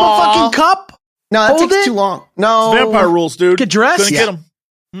you pick up a fucking cup? No, that takes too long. No. It's vampire rules, dude. Get dressed? Couldn't get them.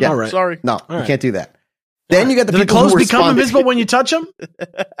 Yeah. All right. Sorry. No, you can't do that. Then you got the people clothes who become invisible when you touch them?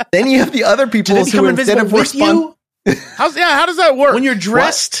 Then you have the other people who instead of you? How does that work? When you're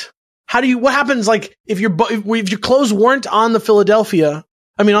dressed, what happens if your clothes weren't on the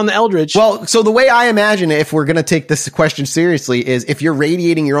on the Eldridge? Well, so the way I imagine it, if we're going to take this question seriously, is if you're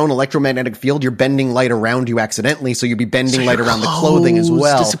radiating your own electromagnetic field, you're bending light around you accidentally, so you'd be bending light around the clothing as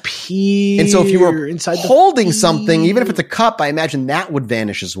well. Disappear. And so if you were holding something, even if it's a cup, I imagine that would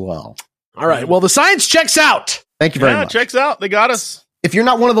vanish as well. All right. Well, the science checks out. Thank you very much. Checks out. They got us. If you're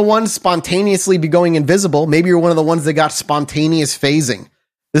not one of the ones spontaneously be going invisible, maybe you're one of the ones that got spontaneous phasing.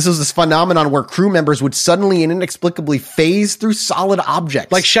 This was this phenomenon where crew members would suddenly and inexplicably phase through solid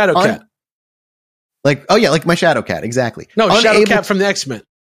objects. Like Shadowcat. Like my Shadowcat, exactly. No, Shadowcat from the X-Men.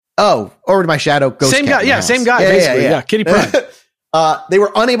 Oh, or my Shadow Ghost Same Cat. guy, same guy, basically. Yeah, Kitty Pryde. They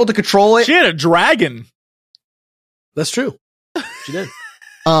were unable to control it. She had a dragon. That's true. She did.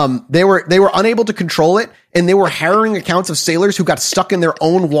 They were unable to control it, and they were harrowing accounts of sailors who got stuck in their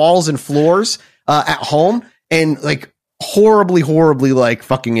own walls and floors at home, and horribly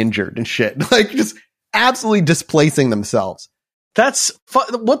fucking injured and shit. Just absolutely displacing themselves. That's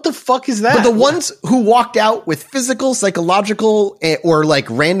what the fuck is that? But the ones who walked out with physical, psychological, or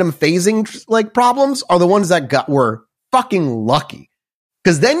random phasing problems are the ones that were fucking lucky.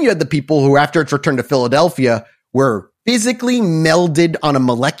 Because then you had the people who, after its return to Philadelphia, were physically melded on a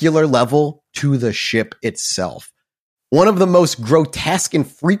molecular level to the ship itself. One of the most grotesque and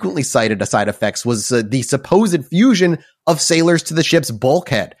frequently cited side effects was the supposed fusion of sailors to the ship's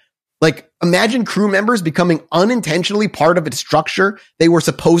bulkhead. Imagine crew members becoming unintentionally part of its structure. They were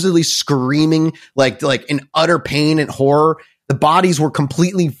supposedly screaming in utter pain and horror. The bodies were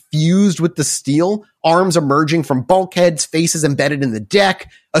completely fused with the steel, arms emerging from bulkheads, faces embedded in the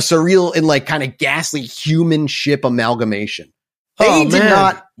deck, a surreal and kind of ghastly human ship amalgamation.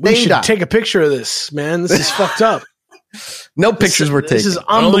 We should take a picture of this, man. This is fucked up. No pictures were taken. This is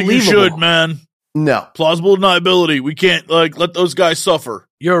unbelievable. I don't think you should, man. No. Plausible deniability. We can't let those guys suffer.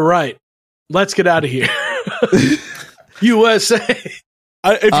 You're right. Let's get out of here. USA.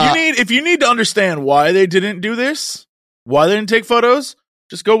 If you need to understand why they didn't do this, why they didn't take photos,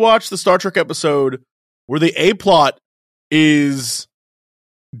 just go watch the Star Trek episode where the A plot is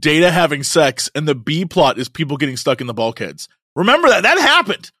Data having sex and the B plot is people getting stuck in the bulkheads. Remember that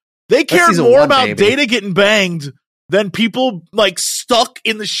happened. They cared more about Data getting banged than people stuck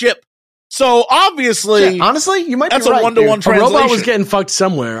in the ship. So obviously, honestly, you might that's be right, a one-to-one translation. A robot was getting fucked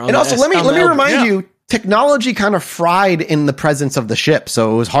somewhere. And also, let me remind you, technology kind of fried in the presence of the ship,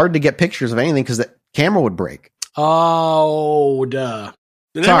 so it was hard to get pictures of anything because the camera would break. Oh, duh.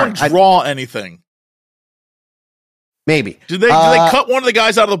 Did anyone draw anything? Maybe. Did they cut one of the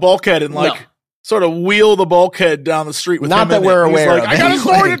guys out of the bulkhead and sort of wheel the bulkhead down the street with him? Not that we're aware of. I got a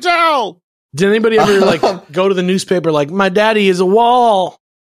story to tell. Did anybody ever go to the newspaper like, my daddy is a wall?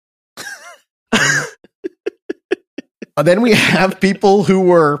 Then we have people who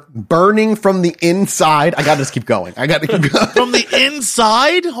were burning from the inside. I got to just keep going. I got to keep going. From the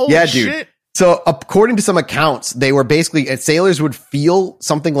inside? Holy shit. Dude. So according to some accounts, they were basically, sailors would feel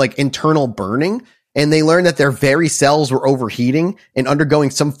something like internal burning, and they learned that their very cells were overheating and undergoing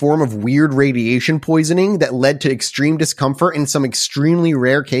some form of weird radiation poisoning that led to extreme discomfort in some extremely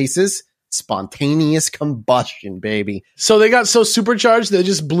rare cases. Spontaneous combustion, baby. So they got so supercharged they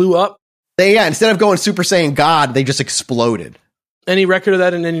just blew up? Instead of going Super Saiyan God, they just exploded. Any record of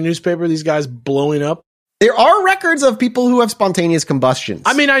that in any newspaper, these guys blowing up? There are records of people who have spontaneous combustions.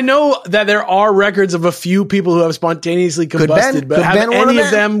 I mean, I know that there are records of a few people who have spontaneously combusted, but have any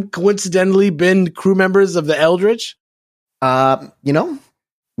of them coincidentally been crew members of the Eldritch?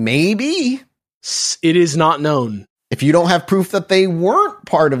 Maybe. It is not known. If you don't have proof that they weren't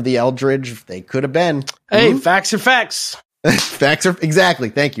part of the Eldritch, they could have been. Hey, facts are facts. Facts are exactly.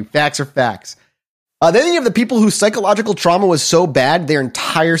 Thank you. Facts are facts. Then you have the people whose psychological trauma was so bad, their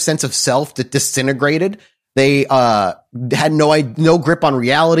entire sense of self disintegrated. They had no grip on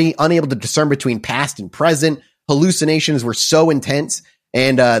reality, unable to discern between past and present. Hallucinations were so intense,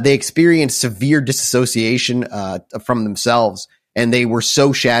 and they experienced severe disassociation from themselves. And they were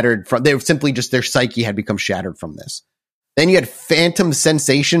so shattered they were simply just their psyche had become shattered from this. Then you had phantom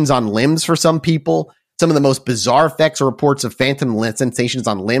sensations on limbs for some people. Some of the most bizarre effects or reports of phantom sensations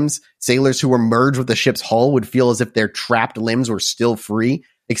on limbs. Sailors who were merged with the ship's hull would feel as if their trapped limbs were still free,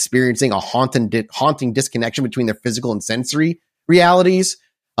 experiencing a haunting disconnection between their physical and sensory realities.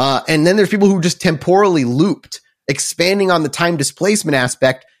 And then there's people who just temporally looped, expanding on the time displacement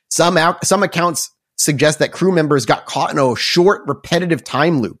aspect. Some accounts suggest that crew members got caught in a short, repetitive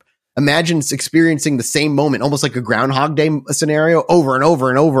time loop. Imagine experiencing the same moment, almost like a Groundhog Day scenario, over and over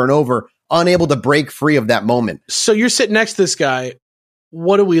and over and over, unable to break free of that moment. So you're sitting next to this guy.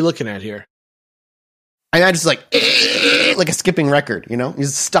 What are we looking at here? I just like a skipping record,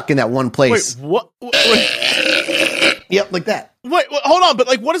 He's stuck in that one place. Wait, what? Wait. Yep, like that. Wait, hold on, but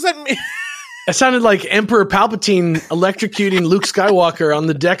what does that mean? It sounded like Emperor Palpatine electrocuting Luke Skywalker on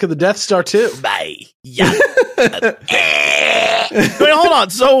the deck of the Death Star 2. Bye. Yeah. Wait, hold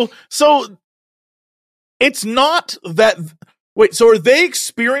on. So it's not that. Wait, so are they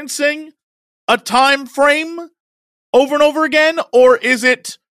experiencing a time frame over and over again, or is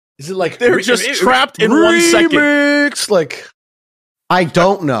it like they're just trapped in 1 second? Like, I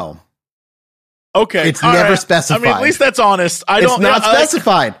don't know. Okay, it's never specified. I mean, at least that's honest. It's not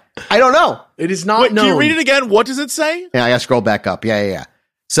specified. I don't know. It is not known. Can you read it again? What does it say? Yeah, I gotta scroll back up. Yeah.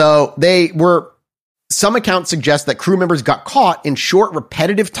 So some accounts suggest that crew members got caught in short,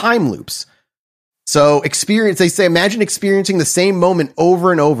 repetitive time loops. So imagine experiencing the same moment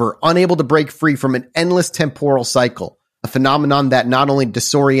over and over, unable to break free from an endless temporal cycle, a phenomenon that not only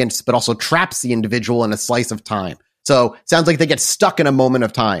disorients, but also traps the individual in a slice of time. So sounds like they get stuck in a moment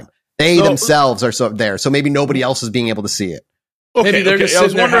of time. They themselves are there. So maybe nobody else is being able to see it. Okay, maybe they're just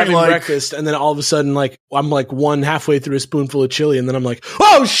sitting there having breakfast, and then all of a sudden, I'm one halfway through a spoonful of chili, and then I'm like,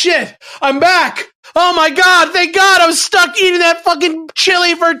 oh shit, I'm back! Oh my god, thank god, I was stuck eating that fucking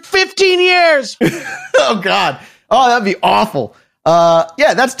chili for 15 years! Oh god. Oh, that'd be awful.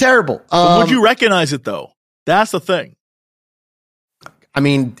 Yeah, that's terrible. Would you recognize it, though? That's the thing. I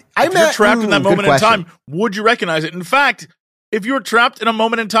mean, if you're trapped in that moment in time, would you recognize it? In fact, if you were trapped in a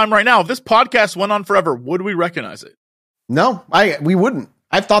moment in time right now, if this podcast went on forever, would we recognize it? No, we wouldn't.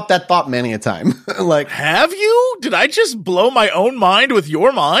 I've thought that thought many a time. Have you? Did I just blow my own mind with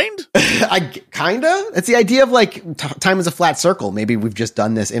your mind? Kinda. It's the idea of time is a flat circle. Maybe we've just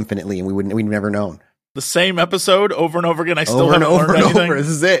done this infinitely and we've never known. The same episode over and over again. I still haven't learned anything. This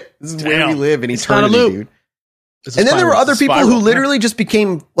is it. This is where we live in eternity, dude. And then there were other people who literally just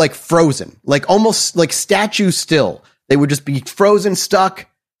became frozen, almost like statues still. They would just be frozen, stuck,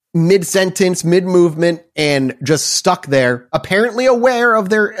 mid-sentence, mid-movement, and just stuck there, apparently aware of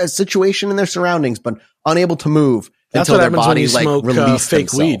their situation and their surroundings, but unable to move until their body released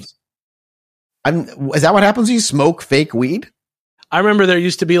fake weed. Is that what happens when you smoke fake weed? I remember there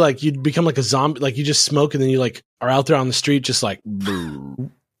used to be you'd become like a zombie, you just smoke and then you are out there on the street just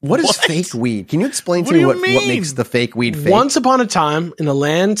What is fake weed? Can you explain to me what makes the fake weed fake? Once upon a time, in a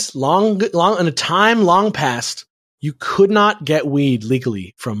land in a time long past, you could not get weed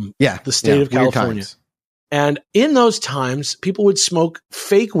legally from the state of California. And in those times, people would smoke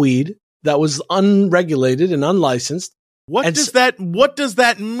fake weed that was unregulated and unlicensed What does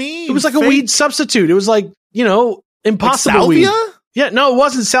that mean? It was like a weed substitute. It was like, impossible like weed. Yeah, no, it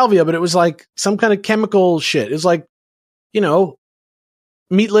wasn't salvia, but it was like some kind of chemical shit. It was like,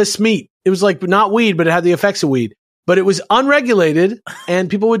 meatless meat. It was like not weed, but it had the effects of weed. But it was unregulated, and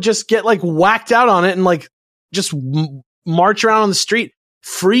people would just get like whacked out on it and like just march around on the street,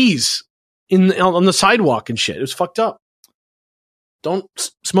 freeze on the sidewalk and shit. It was fucked up. Don't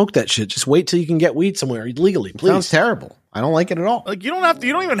smoke that shit. Just wait till you can get weed somewhere legally, please. Sounds terrible. I don't like it at all. Like, you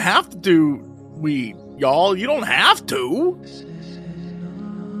don't even have to do weed, y'all. You don't have to.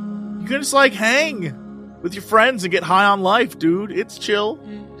 You can just like hang with your friends and get high on life, dude. It's chill.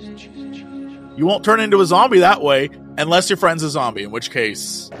 You won't turn into a zombie that way unless your friend's a zombie, in which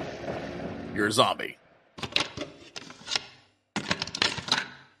case you're a zombie.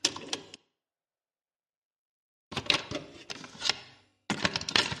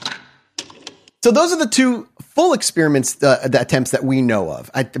 So those are the two full experiments, the attempts that we know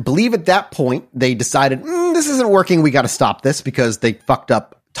of. I believe at that point they decided, this isn't working. We got to stop this because they fucked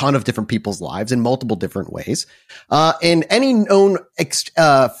up a ton of different people's lives in multiple different ways. And any known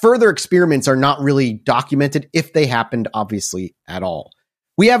further experiments are not really documented, if they happened, obviously, at all.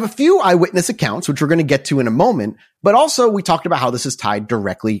 We have a few eyewitness accounts, which we're going to get to in a moment, but also we talked about how this is tied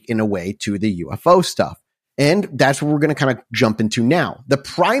directly in a way to the UFO stuff. And that's what we're going to kind of jump into now. The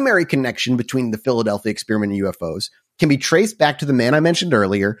primary connection between the Philadelphia experiment and UFOs can be traced back to the man I mentioned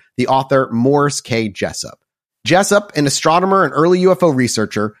earlier, the author Morris K. Jessup. Jessup, an astronomer and early UFO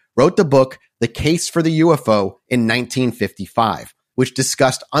researcher, wrote the book The Case for the UFO in 1955, which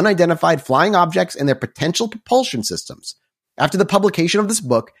discussed unidentified flying objects and their potential propulsion systems. After the publication of this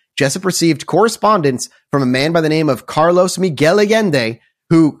book, Jessup received correspondence from a man by the name of Carlos Miguel Allende,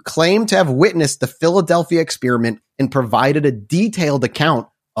 who claimed to have witnessed the Philadelphia experiment and provided a detailed account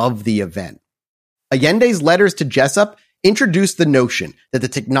of the event. Allende's letters to Jessup introduced the notion that the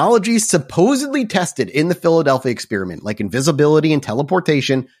technologies supposedly tested in the Philadelphia experiment, like invisibility and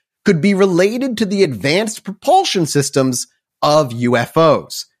teleportation, could be related to the advanced propulsion systems of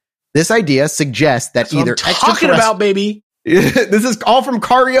UFOs. This idea suggests that either talking about, baby. This is all from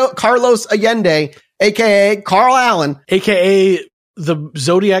Carlos Allende, aka Carl Allen, aka the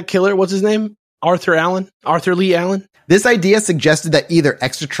Zodiac Killer. What's his name? Arthur Lee Allen. This idea suggested that either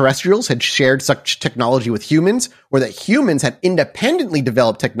extraterrestrials had shared such technology with humans, or that humans had independently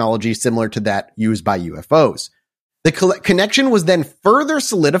developed technology similar to that used by UFOs. The connection was then further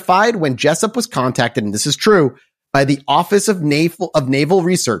solidified when Jessup was contacted, and this is true, by the Office of Naval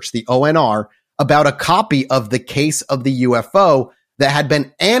Research, the ONR, about a copy of The Case of the UFO that had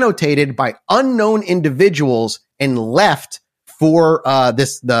been annotated by unknown individuals and left for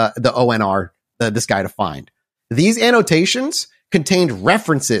the ONR, this guy to find. These annotations contained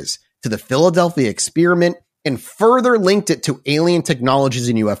references to the Philadelphia experiment and further linked it to alien technologies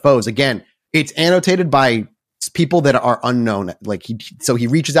and UFOs. Again, it's annotated by people that are unknown. So he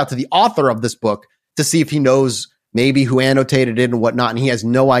reaches out to the author of this book to see if he knows maybe who annotated it and whatnot, and he has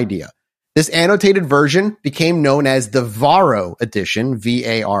no idea. This annotated version became known as the Varro edition,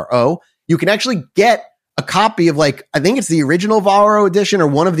 V-A-R-O. You can actually get a copy of, I think it's the original Varro edition or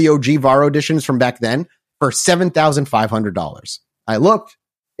one of the OG Varro editions from back then for $7,500. I looked,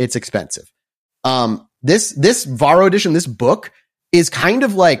 it's expensive. This Varro edition, this book, is kind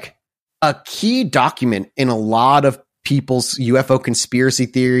of like a key document in a lot of people's UFO conspiracy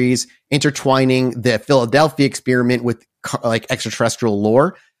theories, intertwining the Philadelphia experiment with extraterrestrial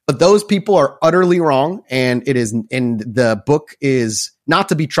lore. But those people are utterly wrong, and the book is not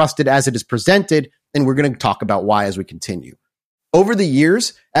to be trusted as it is presented, and we're going to talk about why as we continue. Over the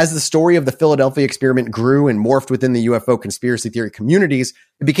years, as the story of the Philadelphia experiment grew and morphed within the UFO conspiracy theory communities,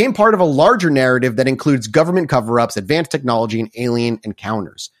 it became part of a larger narrative that includes government cover-ups, advanced technology, and alien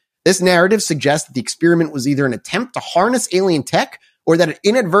encounters. This narrative suggests that the experiment was either an attempt to harness alien tech or that it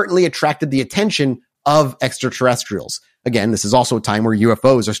inadvertently attracted the attention of extraterrestrials. Again, this is also a time where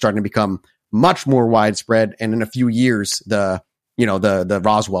UFOs are starting to become much more widespread, and in a few years, the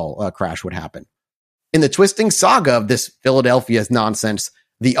Roswell crash would happen. In the twisting saga of this Philadelphia's nonsense,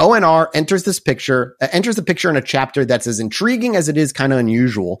 the ONR enters the picture in a chapter that's as intriguing as it is kind of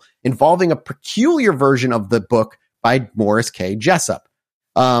unusual, involving a peculiar version of the book by Morris K. Jessup.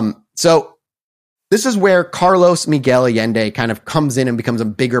 So this is where Carlos Miguel Allende kind of comes in and becomes a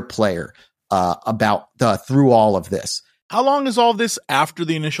bigger player through all of this. How long is all this after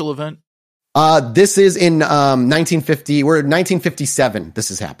the initial event? This is in 1950. We're in 1957.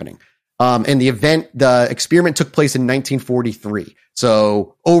 This is happening. And the experiment took place in 1943.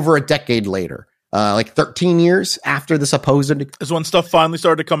 So over a decade later, 13 years after the supposed. Is when stuff finally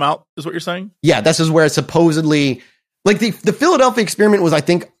started to come out, is what you're saying? Yeah, this is where supposedly Like the Philadelphia experiment was, I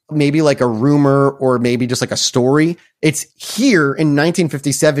think, maybe like a rumor or maybe just like a story. It's here in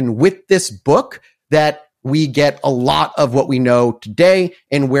 1957 with this book that we get a lot of what we know today,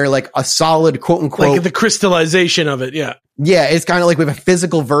 and where like a solid quote unquote, like the crystallization of it. Yeah. Yeah. It's kind of like we have a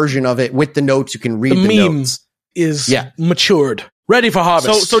physical version of it with the notes. You can read the meme notes. Is matured, ready for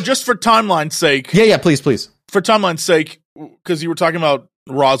harvest. So just for timeline's sake. Yeah. Please. For timeline's sake, because you were talking about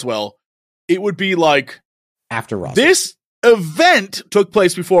Roswell, it would be like after Roswell. This event took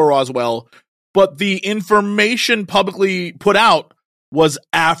place before Roswell, but the information publicly put out was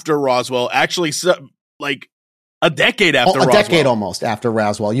after Roswell. Actually, like a decade after Roswell. A decade almost after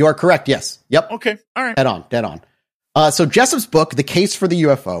Roswell. You are correct. Yes. Yep. Okay. All right. Dead on. So Jessup's book, The Case for the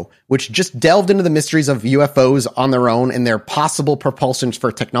UFO, which just delved into the mysteries of UFOs on their own and their possible propulsions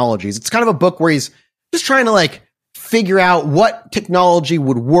for technologies. It's kind of a book where he's just trying to like figure out what technology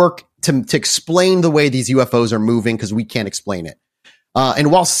would work to explain the way these UFOs are moving, because we can't explain it.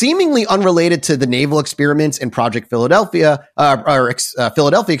 And while seemingly unrelated to the naval experiments in Project Philadelphia,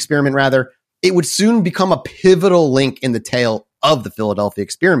 Philadelphia experiment rather, it would soon become a pivotal link in the tale of the Philadelphia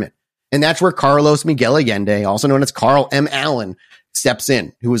experiment. And that's where Carlos Miguel Allende, also known as Carl M. Allen, steps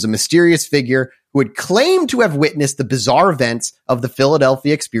in, who was a mysterious figure who had claimed to have witnessed the bizarre events of the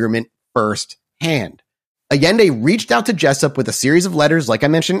Philadelphia experiment firsthand. Allende reached out to Jessup with a series of letters, like I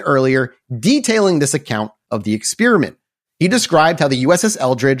mentioned earlier, detailing this account of the experiment. He described how the USS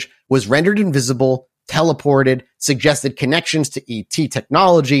Eldridge was rendered invisible, teleported, suggested connections to ET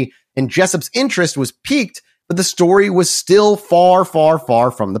technology, and Jessup's interest was piqued, but the story was still far, far,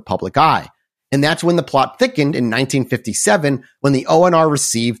 far from the public eye. And that's when the plot thickened in 1957, when the ONR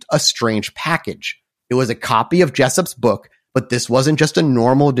received a strange package. It was a copy of Jessup's book, but this wasn't just a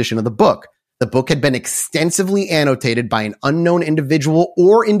normal edition of the book. The book had been extensively annotated by an unknown individual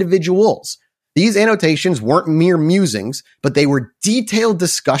or individuals. These annotations weren't mere musings, but they were detailed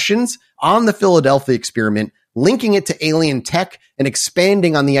discussions on the Philadelphia experiment, linking it to alien tech and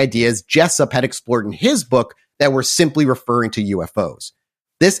expanding on the ideas Jessup had explored in his book that were simply referring to UFOs.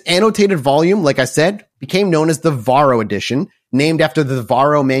 This annotated volume, like I said, became known as the Varro edition, named after the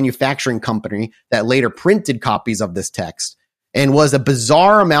Varro manufacturing company that later printed copies of this text, and was a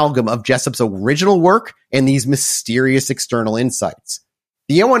bizarre amalgam of Jessup's original work and these mysterious external insights.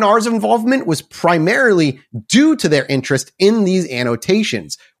 The ONR's involvement was primarily due to their interest in these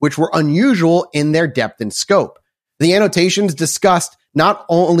annotations, which were unusual in their depth and scope. The annotations discussed not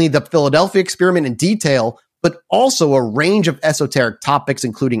only the Philadelphia experiment in detail, but also a range of esoteric topics,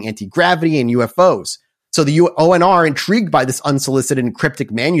 including anti-gravity and UFOs. So the ONR, intrigued by this unsolicited and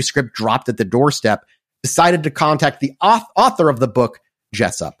cryptic manuscript dropped at the doorstep, decided to contact the author of the book,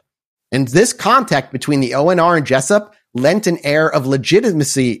 Jessup. And this contact between the ONR and Jessup lent an air of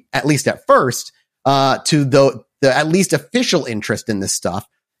legitimacy, at least at first, to the at least official interest in this stuff,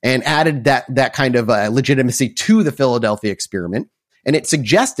 and added that kind of legitimacy to the Philadelphia experiment. And it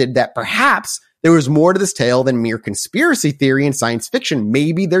suggested that perhaps there was more to this tale than mere conspiracy theory and science fiction.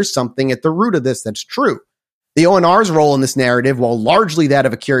 Maybe there's something at the root of this that's true. The ONR's role in this narrative, while largely that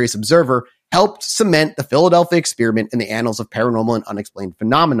of a curious observer, helped cement the Philadelphia experiment in the annals of paranormal and unexplained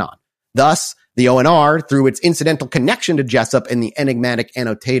phenomenon. Thus, the ONR, through its incidental connection to Jessup and the enigmatic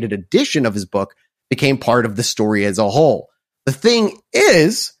annotated edition of his book, became part of the story as a whole. The thing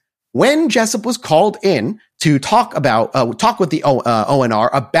is, when Jessup was called in to talk with the ONR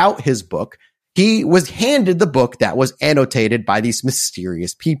about his book, he was handed the book that was annotated by these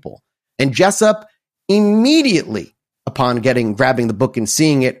mysterious people. And Jessup immediately, upon grabbing the book and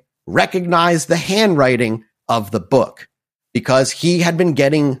seeing it, recognized the handwriting of the book, because he had been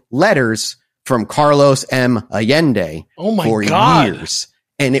getting letters from Carlos M. Allende for years,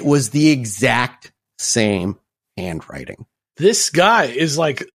 and it was the exact same handwriting. This guy is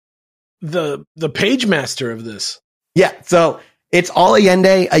like the page master of this. Yeah, so it's all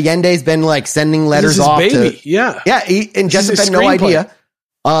Allende. Allende's been like sending letters off baby. to and Jessup had no idea.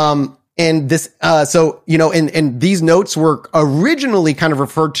 And this, and these notes were originally kind of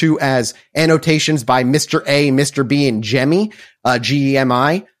referred to as annotations by Mr. A, Mr. B, and Gemi,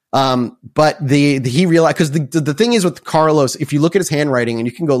 Gemi. But he realized, because the thing is with Carlos, if you look at his handwriting, and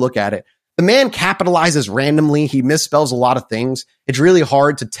you can go look at it, the man capitalizes randomly. He misspells a lot of things. It's really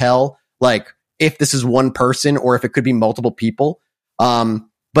hard to tell, like, if this is one person or if it could be multiple people.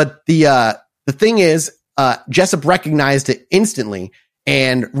 But the thing is, Jessup recognized it instantly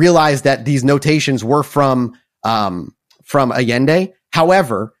and realized that these notations were from Allende.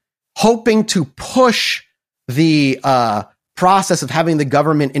 However, hoping to push the process of having the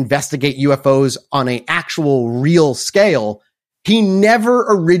government investigate UFOs on an actual real scale, he never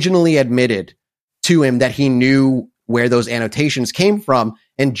originally admitted to him that he knew where those annotations came from.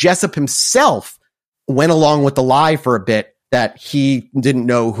 And Jessup himself went along with the lie for a bit that he didn't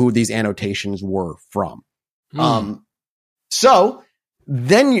know who these annotations were from. So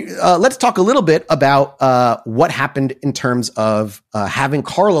then let's talk a little bit about what happened in terms of having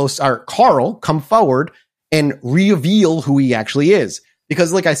Carl come forward and reveal who he actually is.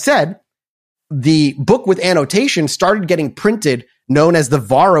 Because like I said, the book with annotation started getting printed, known as the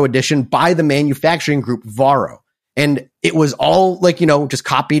Varro edition, by the manufacturing group Varro. And it was all like, just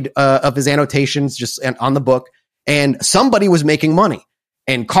copied of his annotations just on the book. And somebody was making money.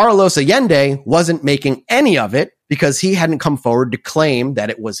 And Carlos Allende wasn't making any of it because he hadn't come forward to claim that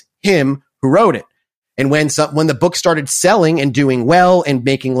it was him who wrote it. And when the book started selling and doing well and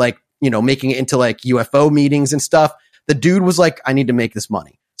making making it into like UFO meetings and stuff, the dude was like, I need to make this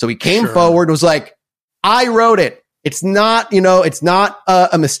money. So he came forward, was like, I wrote it. It's not, it's not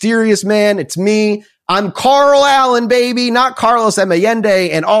a mysterious man. It's me. I'm Carl Allen, baby, not Carlos M.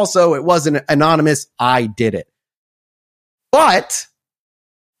 Allende. And also it wasn't anonymous. I did it. But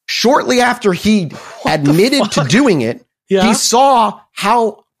shortly after he admitted to doing it, he saw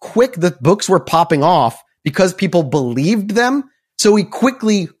how quick the books were popping off because people believed them. So he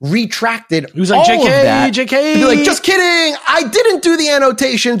quickly retracted. He was like, all JK, of that. JK. He'd be like, just kidding. I didn't do the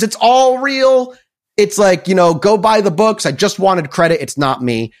annotations. It's all real. It's like, go buy the books. I just wanted credit. It's not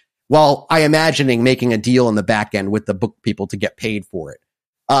me. Well, I imagining making a deal in the back end with the book people to get paid for it.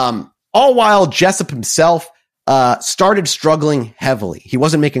 All while Jessup himself started struggling heavily. He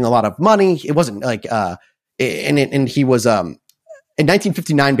wasn't making a lot of money. It wasn't like, and he was, in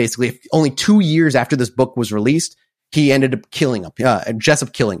 1959, basically, only 2 years after this book was released, he ended up killing him.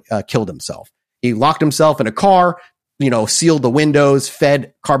 Jessup killed himself. He locked himself in a car, sealed the windows,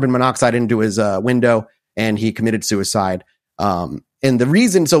 fed carbon monoxide into his window, and he committed suicide. And the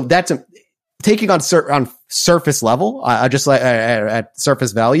reason, so that's taking on surface level, just like at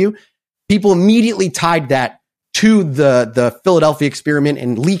surface value, people immediately tied that to the Philadelphia experiment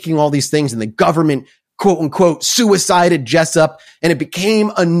and leaking all these things, and the government, quote unquote, suicided Jessup, and it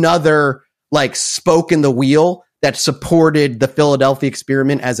became another like spoke in the wheel that supported the Philadelphia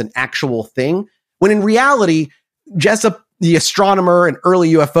experiment as an actual thing. When in reality, Jessup, the astronomer and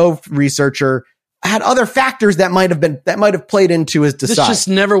early UFO researcher, had other factors that might have played into his decide. This just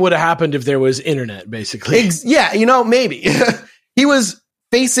never would have happened if there was internet, basically. Maybe. He was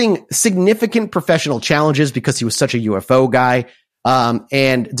facing significant professional challenges because he was such a UFO guy.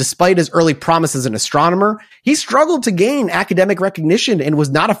 And despite his early promise as an astronomer, he struggled to gain academic recognition and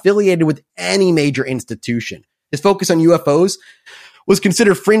was not affiliated with any major institution. His focus on UFOs was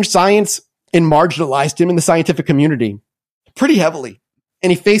considered fringe science and marginalized him in the scientific community pretty heavily.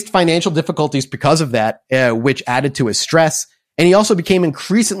 And he faced financial difficulties because of that, which added to his stress. And he also became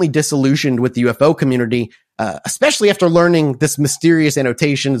increasingly disillusioned with the UFO community, especially after learning this mysterious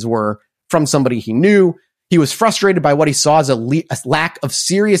annotations were from somebody he knew. He was frustrated by what he saw as a lack of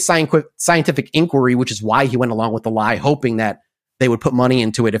serious scientific inquiry, which is why he went along with the lie, hoping that they would put money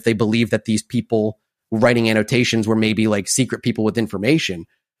into it if they believed that these people writing annotations were maybe like secret people with information.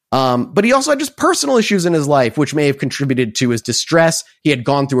 But he also had just personal issues in his life, which may have contributed to his distress. He had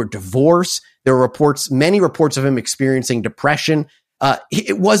gone through a divorce. There were many reports of him experiencing depression.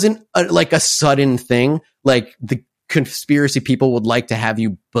 It wasn't like a sudden thing, like the conspiracy people would like to have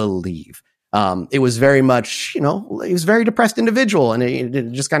you believe. It was very much, he was a very depressed individual, and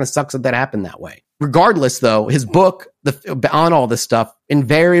it just kind of sucks that happened that way. Regardless, though, his book on all this stuff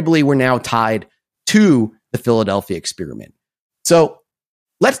invariably were now tied to the Philadelphia experiment. So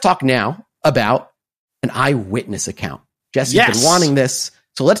let's talk now about an eyewitness account. Jesse's been wanting this.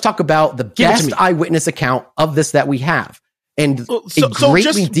 So let's talk about the best eyewitness account of this that we have. And before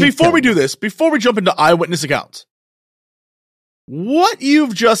we do this, before we jump into eyewitness accounts, what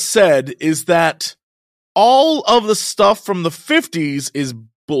you've just said is that all of the stuff from the 50s is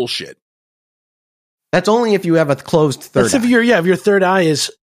bullshit. That's only if you have a closed third eye. If your third eye is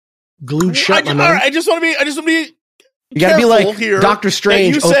glued shut. I just want to be you gotta be like here, Doctor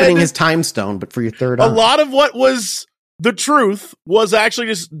Strange opening his time stone, but for your third eye. A lot of what was the truth was actually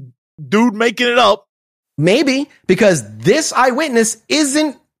just dude making it up. Maybe, because this eyewitness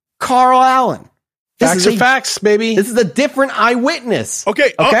isn't Carl Allen. Facts are facts, baby. This is a different eyewitness.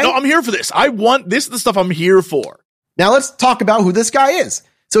 Okay? No, I'm here for this. This is the stuff I'm here for. Now let's talk about who this guy is.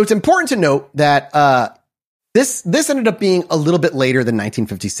 So it's important to note that this ended up being a little bit later than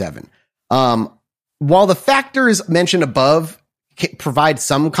 1957. While the factors mentioned above provide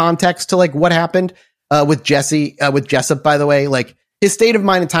some context to like what happened with Jessup, by the way, like his state of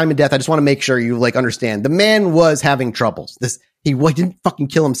mind and time of death, I just want to make sure you like understand. The man was having troubles. He didn't fucking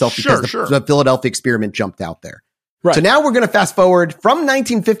kill himself because the Philadelphia experiment jumped out there. Right. So now we're going to fast forward from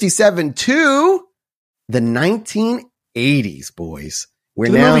 1957 to the 1980s, boys.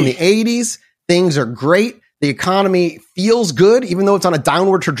 We're now in the 80s. Things are great. The economy feels good, even though it's on a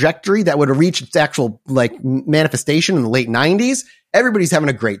downward trajectory that would have reached its actual manifestation in the late 90s. Everybody's having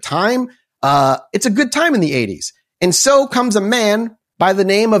a great time. It's a good time in the 80s. And so comes a man by the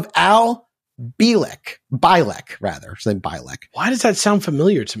name of Al Bielek. Bielek. Why does that sound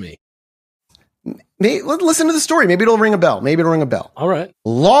familiar to me? Listen to the story. Maybe it'll ring a bell. All right.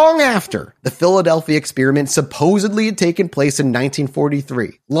 Long after the Philadelphia experiment supposedly had taken place in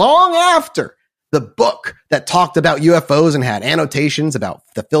 1943, long after the book that talked about UFOs and had annotations about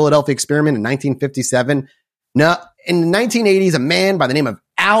the Philadelphia experiment in 1957. Now, in the 1980s, a man by the name of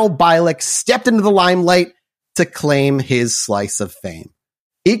Al Bielek stepped into the limelight to claim his slice of fame.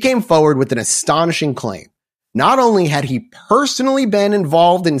 He came forward with an astonishing claim. Not only had he personally been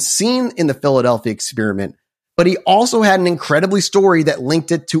involved and seen in the Philadelphia experiment, but he also had an incredibly story that linked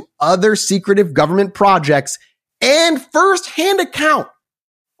it to other secretive government projects and first-hand account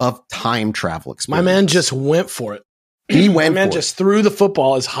of time travel experiments. My man just went for it. He went. My man just threw the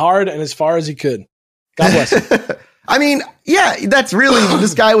football as hard and as far as he could. God bless him. I mean, yeah, that's really,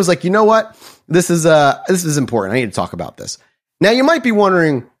 this guy was like, you know what? This is important. I need to talk about this. Now, you might be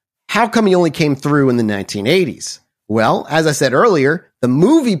wondering, how come he only came through in the 1980s? Well, as I said earlier, the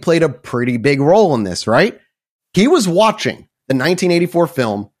movie played a pretty big role in this, right? He was watching the 1984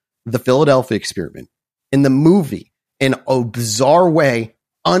 film, The Philadelphia Experiment. In the movie, in a bizarre way,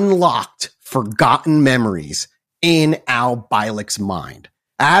 unlocked forgotten memories in Al Bielek's mind.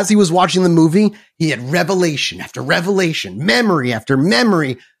 As he was watching the movie, he had revelation after revelation, memory after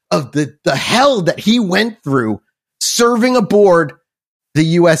memory of the hell that he went through serving aboard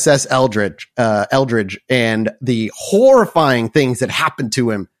the USS Eldridge and the horrifying things that happened to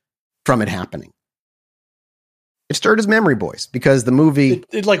him from it happening. It stirred his memory, boys, because the movie...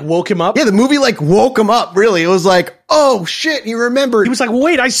 It like woke him up? Yeah, the movie like woke him up, really. It was like, oh shit, he remembered. He was like,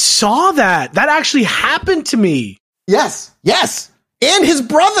 wait, I saw that. That actually happened to me. Yes. And his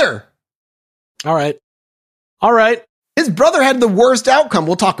brother. All right. His brother had the worst outcome.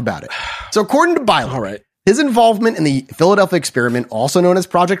 We'll talk about it. So according to Bielek, all right, his involvement in the Philadelphia experiment, also known as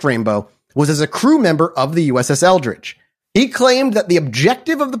Project Rainbow, was as a crew member of the USS Eldridge. He claimed that the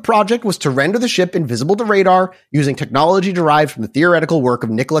objective of the project was to render the ship invisible to radar using technology derived from the theoretical work of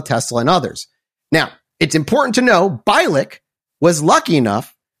Nikola Tesla and others. Now, it's important to know Bielek was lucky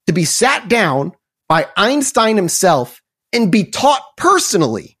enough to be sat down by Einstein himself and be taught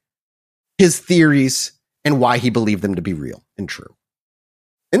personally his theories and why he believed them to be real and true.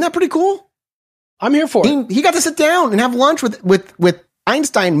 Isn't that pretty cool? I'm here for it. He got to sit down and have lunch with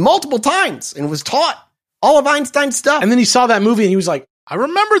Einstein multiple times and was taught all of Einstein's stuff. And then he saw that movie and he was like, I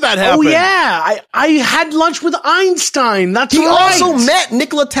remember that happened. Oh, yeah. I had lunch with Einstein. That's he right. He also met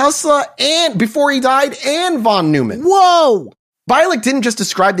Nikola Tesla and before he died and von Neumann. Whoa. Bielek didn't just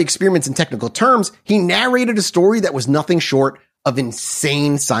describe the experiments in technical terms. He narrated a story that was nothing short of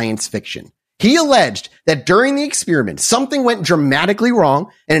insane science fiction. He alleged that during the experiment, something went dramatically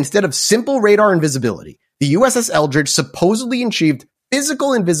wrong, and instead of simple radar invisibility, the USS Eldridge supposedly achieved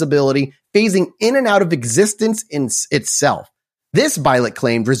physical invisibility, phasing in and out of existence in itself. This, Bielek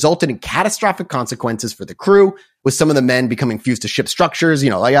claimed, resulted in catastrophic consequences for the crew, with some of the men becoming fused to ship structures,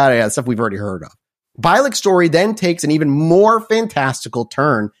 stuff we've already heard of. Bielek's story then takes an even more fantastical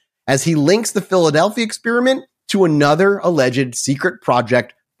turn as he links the Philadelphia experiment to another alleged secret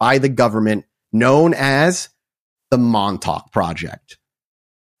project by the government known as the Montauk Project.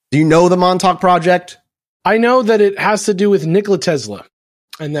 Do you know the Montauk Project? I know that it has to do with Nikola Tesla.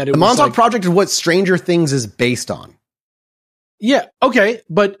 And that it the Montauk Project is what Stranger Things is based on. Yeah, okay,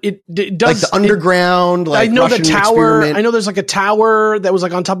 but it does... Like the underground, I know Russian the tower. experiment. I know there's like a tower that was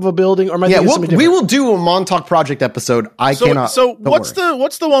like on top of a building. Or am I thinking something different? We will do a Montauk Project episode. So what's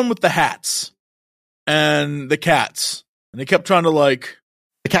the one with the hats and the cats? And they kept trying to like...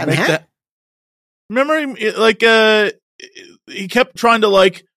 The Cat in the Hat? Remember, he kept trying to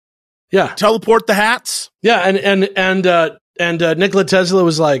like... Yeah. Teleport the hats? Yeah, and Nikola Tesla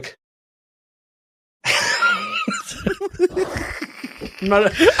was like...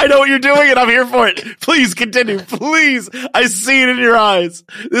 I know what you're doing and I'm here for it. Please continue. Please. I see it in your eyes.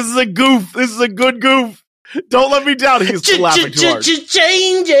 This is a goof. This is a good goof. Don't let me down. He's laughing too hard.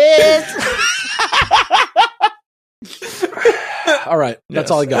 Changes. All right. That's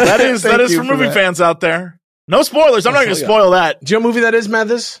all I got. That is for movie fans out there. No spoilers. I'm not going to spoil that. Do you know what movie that is,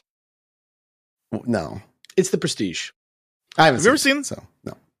 Mathis? No. It's The Prestige. I haven't Have you ever seen? So,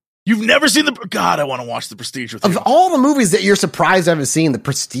 no. You've never seen God, I want to watch The Prestige with you. Of all the movies that you're surprised I haven't seen, The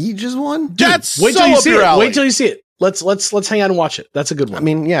Prestige is one? That's wait till you see it. Wait till you see it. Let's hang out and watch it. That's a good one. I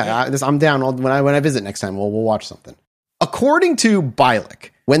mean, I'm down. When I visit next time, we'll watch something. According to Bialik,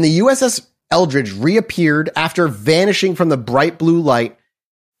 when the USS Eldridge reappeared after vanishing from the bright blue light,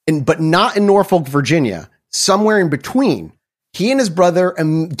 but not in Norfolk, Virginia, somewhere in between, he and his brother,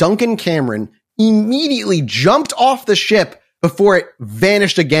 Duncan Cameron, immediately jumped off the ship before it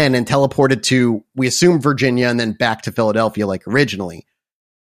vanished again and teleported to, we assume, Virginia and then back to Philadelphia like originally.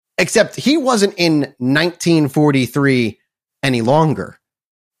 Except he wasn't in 1943 any longer.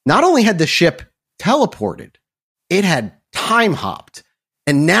 Not only had the ship teleported, it had time hopped.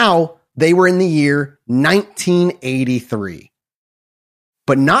 And now they were in the year 1983.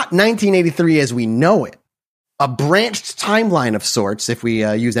 But not 1983 as we know it. A branched timeline of sorts, if we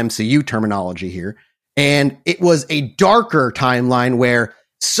use MCU terminology here. And it was a darker timeline where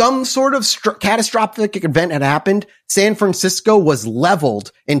some sort of catastrophic event had happened. San Francisco was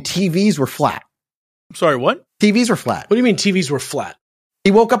leveled and TVs were flat. Sorry, what? TVs were flat. What do you mean TVs were flat?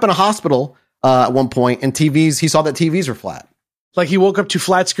 He woke up in a hospital at one point and he saw that TVs were flat. Like he woke up to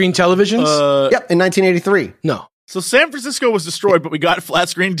flat screen televisions? Yep, in 1983. No. So San Francisco was destroyed, but we got flat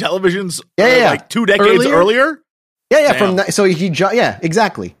screen televisions like 2 decades earlier? Yeah. Damn.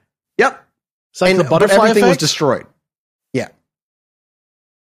 Exactly. Yep. It's like the butterfly everything effect? was destroyed. Yeah.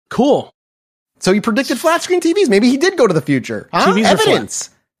 Cool. So he predicted flat screen TVs. Maybe he did go to the future. Huh? TVs Evidence.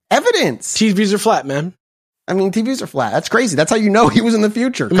 Evidence. TVs are flat, man. I mean, TVs are flat. That's crazy. That's how you know he was in the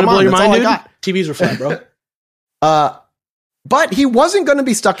future. Come on, that's all I got. TVs are flat, bro. But he wasn't going to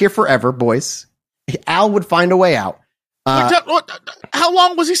be stuck here forever, boys. Al would find a way out. How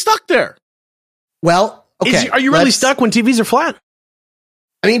long was he stuck there? Well, okay. Are you really stuck when TVs are flat?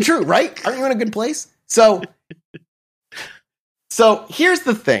 I mean, true, right? Aren't you in a good place? So here's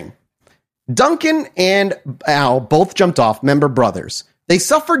the thing. Duncan and Al both jumped off, member brothers. They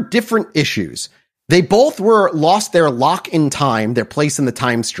suffered different issues. They both lost their lock in time, their place in the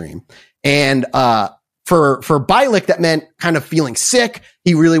time stream. And for Bialik, that meant kind of feeling sick.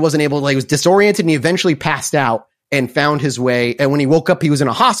 He really wasn't able to, he was disoriented and he eventually passed out and found his way. And when he woke up, he was in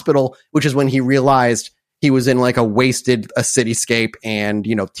a hospital, which is when he realized he was in like a cityscape and,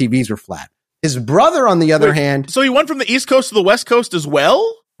 TVs were flat. His brother, on the other hand. So he went from the East Coast to the West Coast as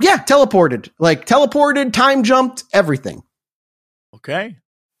well? Yeah, teleported, time jumped, everything. Okay.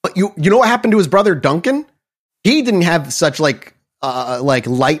 But you know what happened to his brother Duncan? He didn't have such like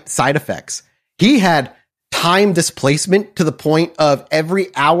light side effects. He had time displacement to the point of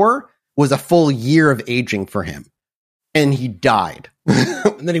every hour was a full year of aging for him. And he died.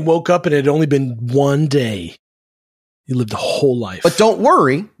 And then he woke up and it had only been one day. He lived a whole life. But don't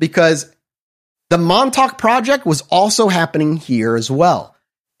worry, because the Montauk Project was also happening here as well.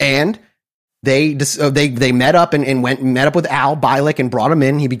 And they met up and met up with Al Bialik and brought him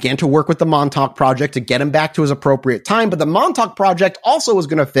in. He began to work with the Montauk Project to get him back to his appropriate time. But the Montauk Project also was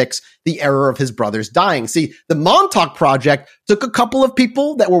going to fix the error of his brothers dying. See, the Montauk Project took a couple of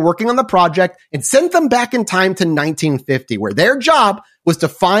people that were working on the project and sent them back in time to 1950, where their job was to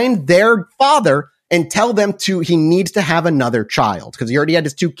find their father and tell them he needs to have another child, because he already had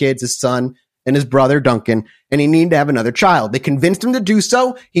his 2 kids, his son and his brother Duncan, and he needed to have another child. They convinced him to do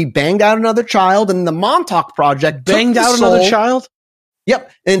so. He banged out another child, and the Montauk Project banged out another child?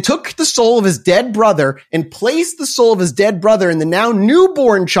 Yep, and took the soul of his dead brother and placed the soul of his dead brother in the now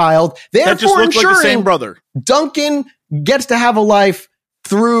newborn child, therefore ensuring like the same brother. Duncan gets to have a life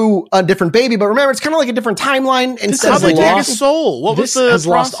through a different baby. But remember, it's kind of like a different timeline. How they take his soul? What was the has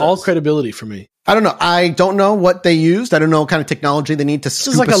process? Lost all credibility for me. I don't know. I don't know what they used. I don't know what kind of technology they need to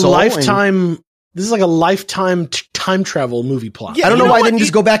scoop a soul. This is like a lifetime time travel movie plot. Yeah, I don't know why they didn't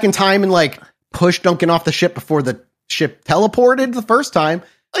just go back in time and push Duncan off the ship before the ship teleported the first time.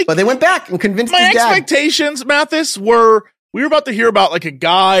 But they went back and convinced his dad. My expectations, Mathis, were we were about to hear about a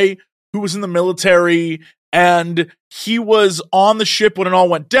guy who was in the military and he was on the ship when it all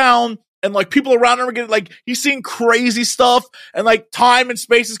went down. And people around him are getting he's seeing crazy stuff and time and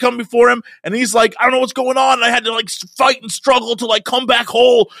space is coming before him. And he's I don't know what's going on. And I had to fight and struggle to come back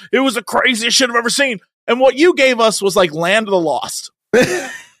whole. It was the craziest shit I've ever seen. And what you gave us was Land of the Lost.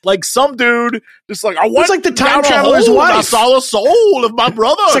 Some dude just I went. It's the time traveler's wife. I saw the soul of my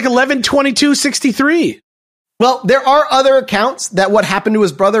brother. It's 11/22/63. Well, there are other accounts that what happened to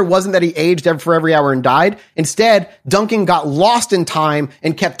his brother wasn't that he aged for every hour and died. Instead, Duncan got lost in time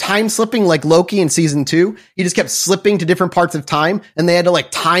and kept time slipping like Loki in season 2. He just kept slipping to different parts of time, and they had to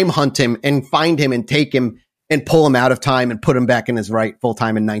time hunt him and find him and take him and pull him out of time and put him back in his rightful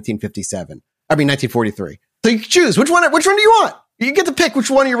time in 1943. So you can choose. Which one do you want? You get to pick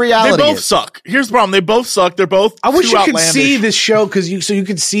which one of your reality They both suck. Here's the problem. They both suck. They're both I wish too you could outlandish. see this show so you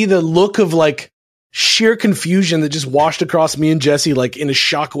could see the look of sheer confusion that just washed across me and Jesse like in a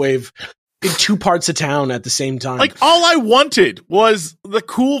shockwave in two parts of town at the same time. Like, all I wanted was the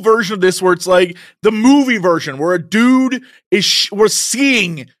cool version of this where it's like the movie version where a dude we're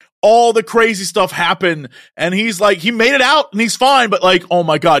seeing all the crazy stuff happen and he's like, he made it out and he's fine, but like, oh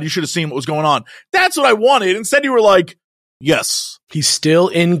my God, you should have seen what was going on. That's what I wanted. Instead, you were like, yes. He's still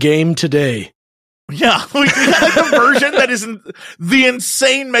in game today. Yeah. We got like the version that isn't the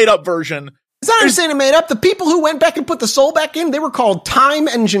insane made up version. It's not insane and made up. The people who went back and put the soul back in, they were called time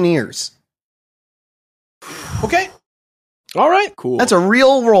engineers. Okay. All right. Cool. That's a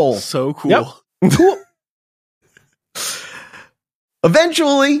real role. So cool. Yep. Cool.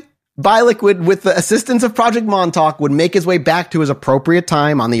 Eventually, Bialik would, with the assistance of Project Montauk, would make his way back to his appropriate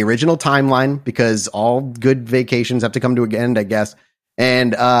time on the original timeline because all good vacations have to come to an end, I guess.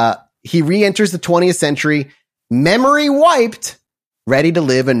 And he re-enters the 20th century, memory wiped, ready to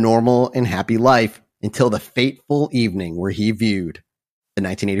live a normal and happy life until the fateful evening where he viewed the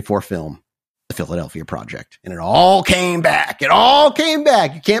 1984 film, The Philadelphia Project. And it all came back. It all came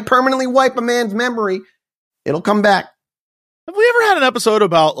back. You can't permanently wipe a man's memory. It'll come back. Have we ever had an episode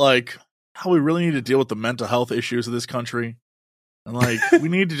about like how we really need to deal with the mental health issues of this country? And like, we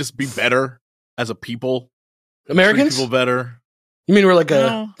need to just be better as a people. Americans? Treat people better. You mean we're like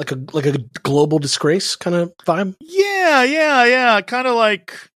a global disgrace kind of vibe? Yeah. Kind of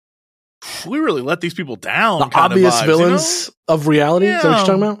like we really let these people down. The obvious vibes, villains of reality. Yeah. Is that what you're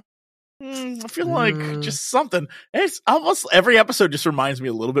talking about? I feel like just something. It's almost every episode just reminds me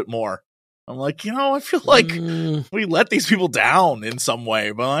a little bit more. I'm like, I feel like we let these people down in some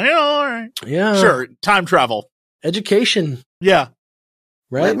way, but all right. Yeah. Sure. Time travel. Education. Yeah.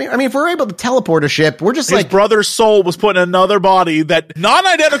 Right. I mean, if we're able to teleport a ship, we're just his brother's soul was put in another body that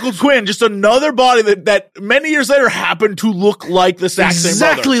non-identical twin, just another body that many years later happened to look like the exact same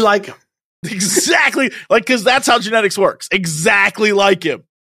brother. Exactly like him. Exactly. Like, because that's how genetics works. Exactly like him.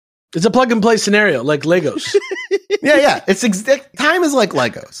 It's a plug and play scenario, like Legos. Yeah. Time is like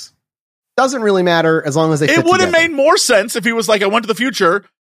Legos. Doesn't really matter as long as they fit It would have together. made more sense if he was like, I went to the future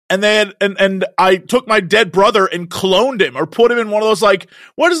and then and I took my dead brother and cloned him or put him in one of those, like,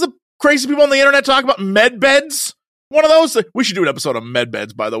 what does the crazy people on the internet talk about? Med beds? One of those? We should do an episode on med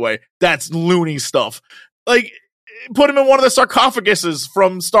beds, by the way. That's loony stuff. Like, put him in one of the sarcophaguses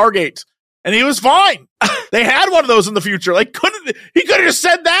from Stargate. And he was fine. They had one of those in the future. Like, he could have just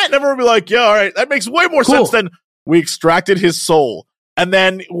said that and everyone would be like, yeah, all right, that makes way more sense than we extracted his soul and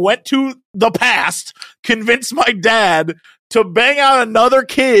then went to the past, convinced my dad to bang out another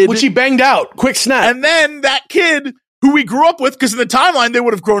kid. Which he banged out. Quick snap. And then that kid who we grew up with, because in the timeline, they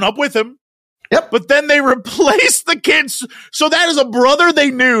would have grown up with him. Yep. But then they replaced the kids. So that is a brother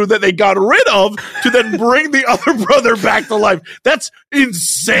they knew that they got rid of to then bring the other brother back to life. That's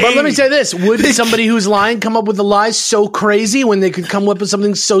insane. But let me say this. Would somebody who's lying come up with a lie so crazy when they could come up with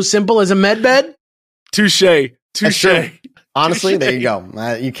something so simple as a med bed? Touche. Honestly, there you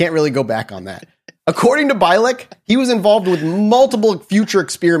go. You can't really go back on that. According to Bialik, he was involved with multiple future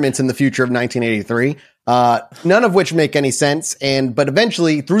experiments in the future of 1983, none of which make any sense. But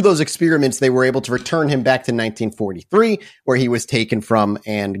eventually, through those experiments, they were able to return him back to 1943, where he was taken from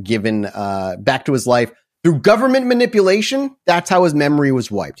and given back to his life through government manipulation. That's how his memory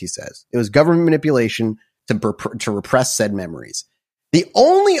was wiped, he says. It was government manipulation to repress said memories. The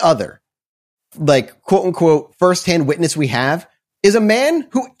only other, like, quote unquote, firsthand witness we have is a man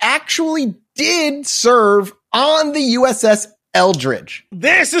who actually did serve on the USS Eldridge.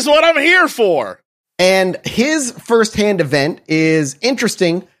 This is what I'm here for. And his firsthand event is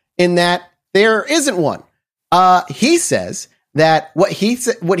interesting in that there isn't one. He says that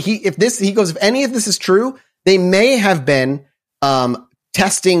if any of this is true, they may have been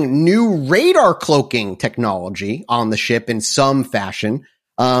testing new radar cloaking technology on the ship in some fashion.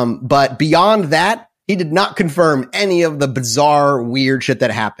 But beyond that, he did not confirm any of the bizarre, weird shit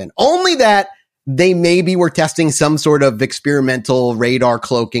that happened. Only that they maybe were testing some sort of experimental radar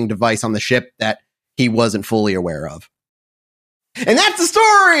cloaking device on the ship that he wasn't fully aware of. And that's the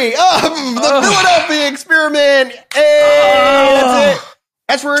story of the Philadelphia experiment. Hey, that's it.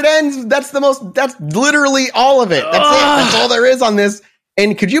 That's where it ends. That's literally all of it. That's it. That's all there is on this.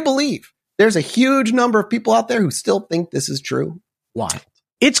 And could you believe there's a huge number of people out there who still think this is true? Why?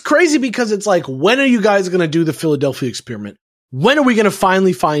 It's crazy because it's like, when are you guys going to do the Philadelphia experiment? When are we going to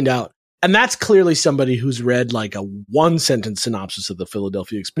finally find out? And that's clearly somebody who's read like a one-sentence synopsis of the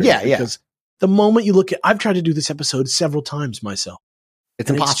Philadelphia experiment. Yeah. Because the moment you look at, I've tried to do this episode several times myself. It's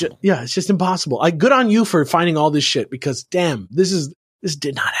impossible. It's just impossible. Good on you for finding all this shit because damn, this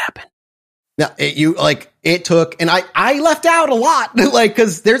did not happen. No, it took, and I left out a lot, like,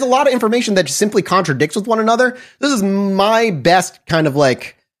 cause there's a lot of information that just simply contradicts with one another. This is my best kind of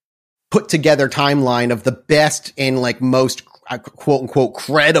like put together timeline of the best and like most quote unquote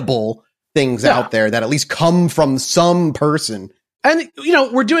credible things out there that at least come from some person. And, you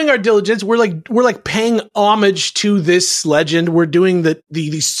know, we're doing our diligence. We're like paying homage to this legend. We're doing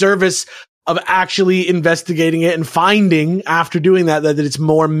the service of actually investigating it and finding after doing that it's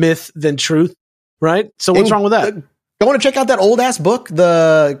more myth than truth, right? So what's wrong with that? I want to check out that old ass book,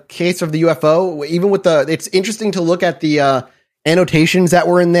 The Case of the UFO. Even with it's interesting to look at the annotations that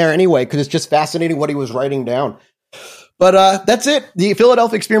were in there anyway, because it's just fascinating what he was writing down. But that's it. The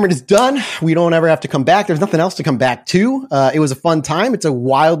Philadelphia experiment is done. We don't ever have to come back. There's nothing else to come back to. It was a fun time. It's a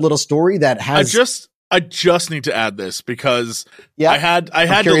wild little story that has. I just need to add this because I had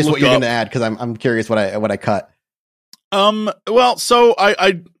I'm curious to look what you're up. going to add because I'm curious what I cut. Well, so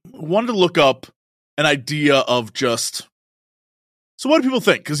I wanted to look up an idea of just. So what do people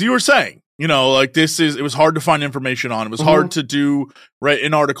think? Because you were saying, you know, like it was hard to find information on. It was hard to write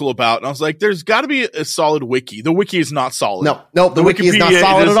an article about. And I was like, there's got to be a solid wiki. The wiki is not solid. No, the wiki is not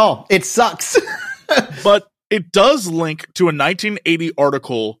solid at all. It sucks. But it does link to a 1980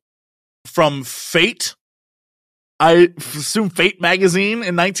 article from Fate. I assume Fate magazine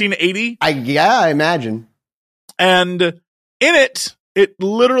in 1980. I imagine. And in it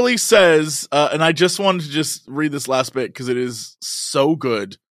literally says, and I just wanted to just read this last bit because it is so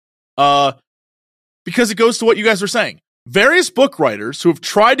good. Because it goes to what you guys were saying. Various book writers who have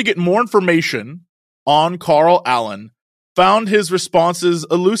tried to get more information on Carl Allen found his responses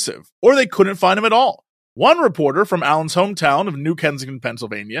elusive, or they couldn't find him at all. One reporter from Allen's hometown of New Kensington,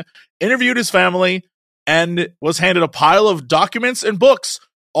 Pennsylvania, interviewed his family and was handed a pile of documents and books,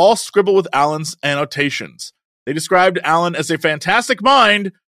 all scribbled with Allen's annotations. They described Allen as a fantastic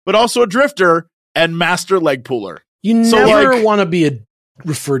mind, but also a drifter and master leg puller. You never want to be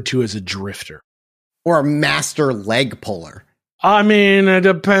referred to as a drifter. Or a master leg puller. I mean, it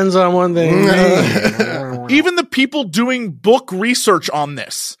depends on one thing. Even the people doing book research on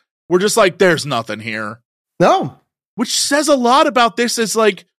this were just like, there's nothing here. No. Which says a lot about this. Is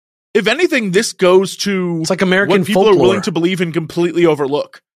like, if anything, this goes to it's like American what people folklore. Are willing to believe and completely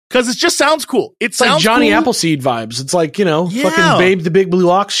overlook. Because it just sounds cool. It sounds like Johnny cool. Appleseed vibes. It's like, you know, fucking Babe the Big Blue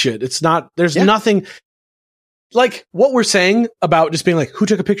Ox shit. It's not, there's nothing. Like what we're saying about just being like, who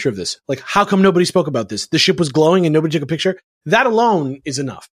took a picture of this? Like, how come nobody spoke about this? The ship was glowing and nobody took a picture. That alone is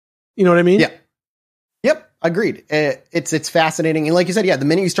enough. You know what I mean? Yeah. Yep. Agreed. It's fascinating. And like you said, the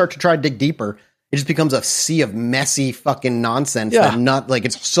minute you start to try to dig deeper, it just becomes a sea of messy fucking nonsense. Yeah.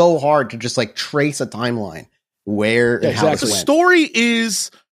 It's so hard to just like trace a timeline where and how this The went. story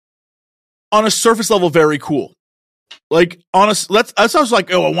is on a surface level very cool. Like, honest, that's I was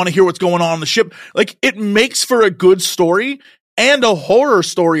like, oh, I want to hear what's going on the ship. Like, it makes for a good story and a horror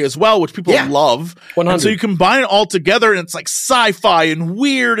story as well, which people love. 100. And so you combine it all together, and it's like sci-fi and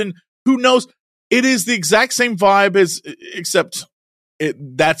weird, and who knows? It is the exact same vibe as, except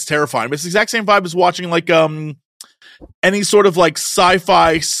that's terrifying. But it's the exact same vibe as watching like any sort of like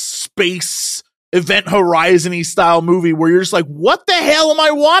sci-fi space Event Horizon-y style movie where you're just like, what the hell am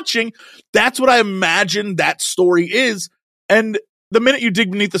I watching? That's what I imagine that story is. And the minute you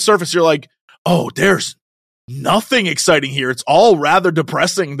dig beneath the surface, you're like, oh, there's nothing exciting here. It's all rather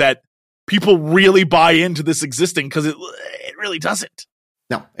depressing that people really buy into this existing, because it really doesn't.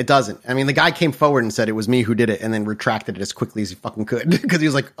 No, it doesn't. I mean, the guy came forward and said it was me who did it and then retracted it as quickly as he fucking could because he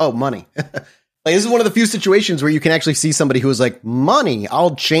was like, oh, money. Like, this is one of the few situations where you can actually see somebody who is like, money,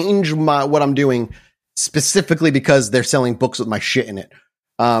 I'll change what I'm doing specifically because they're selling books with my shit in it.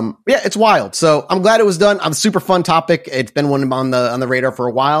 It's wild. So I'm glad it was done. I'm super fun topic. It's been one on the radar for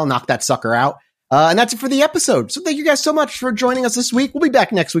a while. Knock that sucker out. And that's it for the episode. So thank you guys so much for joining us this week. We'll be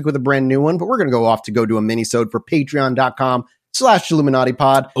back next week with a brand new one, but we're going to go do a mini-sode for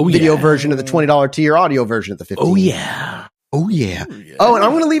patreon.com/IlluminatiPod. Video version of the $20 tier, audio version of the $15. Oh, yeah. Oh, yeah. Oh, and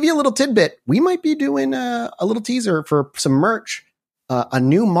I'm going to leave you a little tidbit. We might be doing a little teaser for some merch. A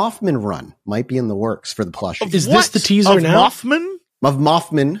new Mothman run might be in the works for the plush. Is this the teaser now? Mothman? Of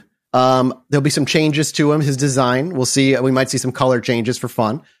Mothman. There'll be some changes to him, his design. We'll see. We might see some color changes for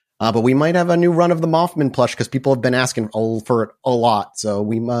fun. But we might have a new run of the Mothman plush because people have been asking for it a lot. So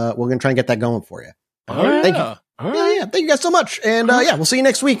we're going to try and get that going for you. All right. Thank you. Yeah. Thank you guys so much. And we'll see you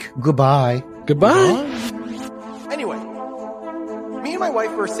next week. Goodbye. Anyway, me and my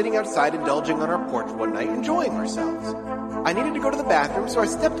wife were sitting outside indulging on our porch one night, enjoying ourselves. I needed to go to the bathroom, so I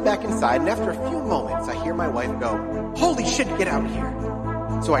stepped back inside, and after a few moments, I hear my wife go, "Holy shit, get out here."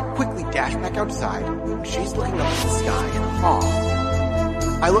 So I quickly dash back outside, and she's looking up at the sky in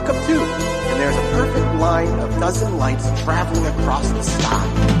awe. I look up too, and there's a perfect line of dozen lights traveling across the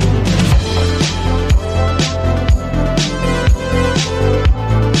sky.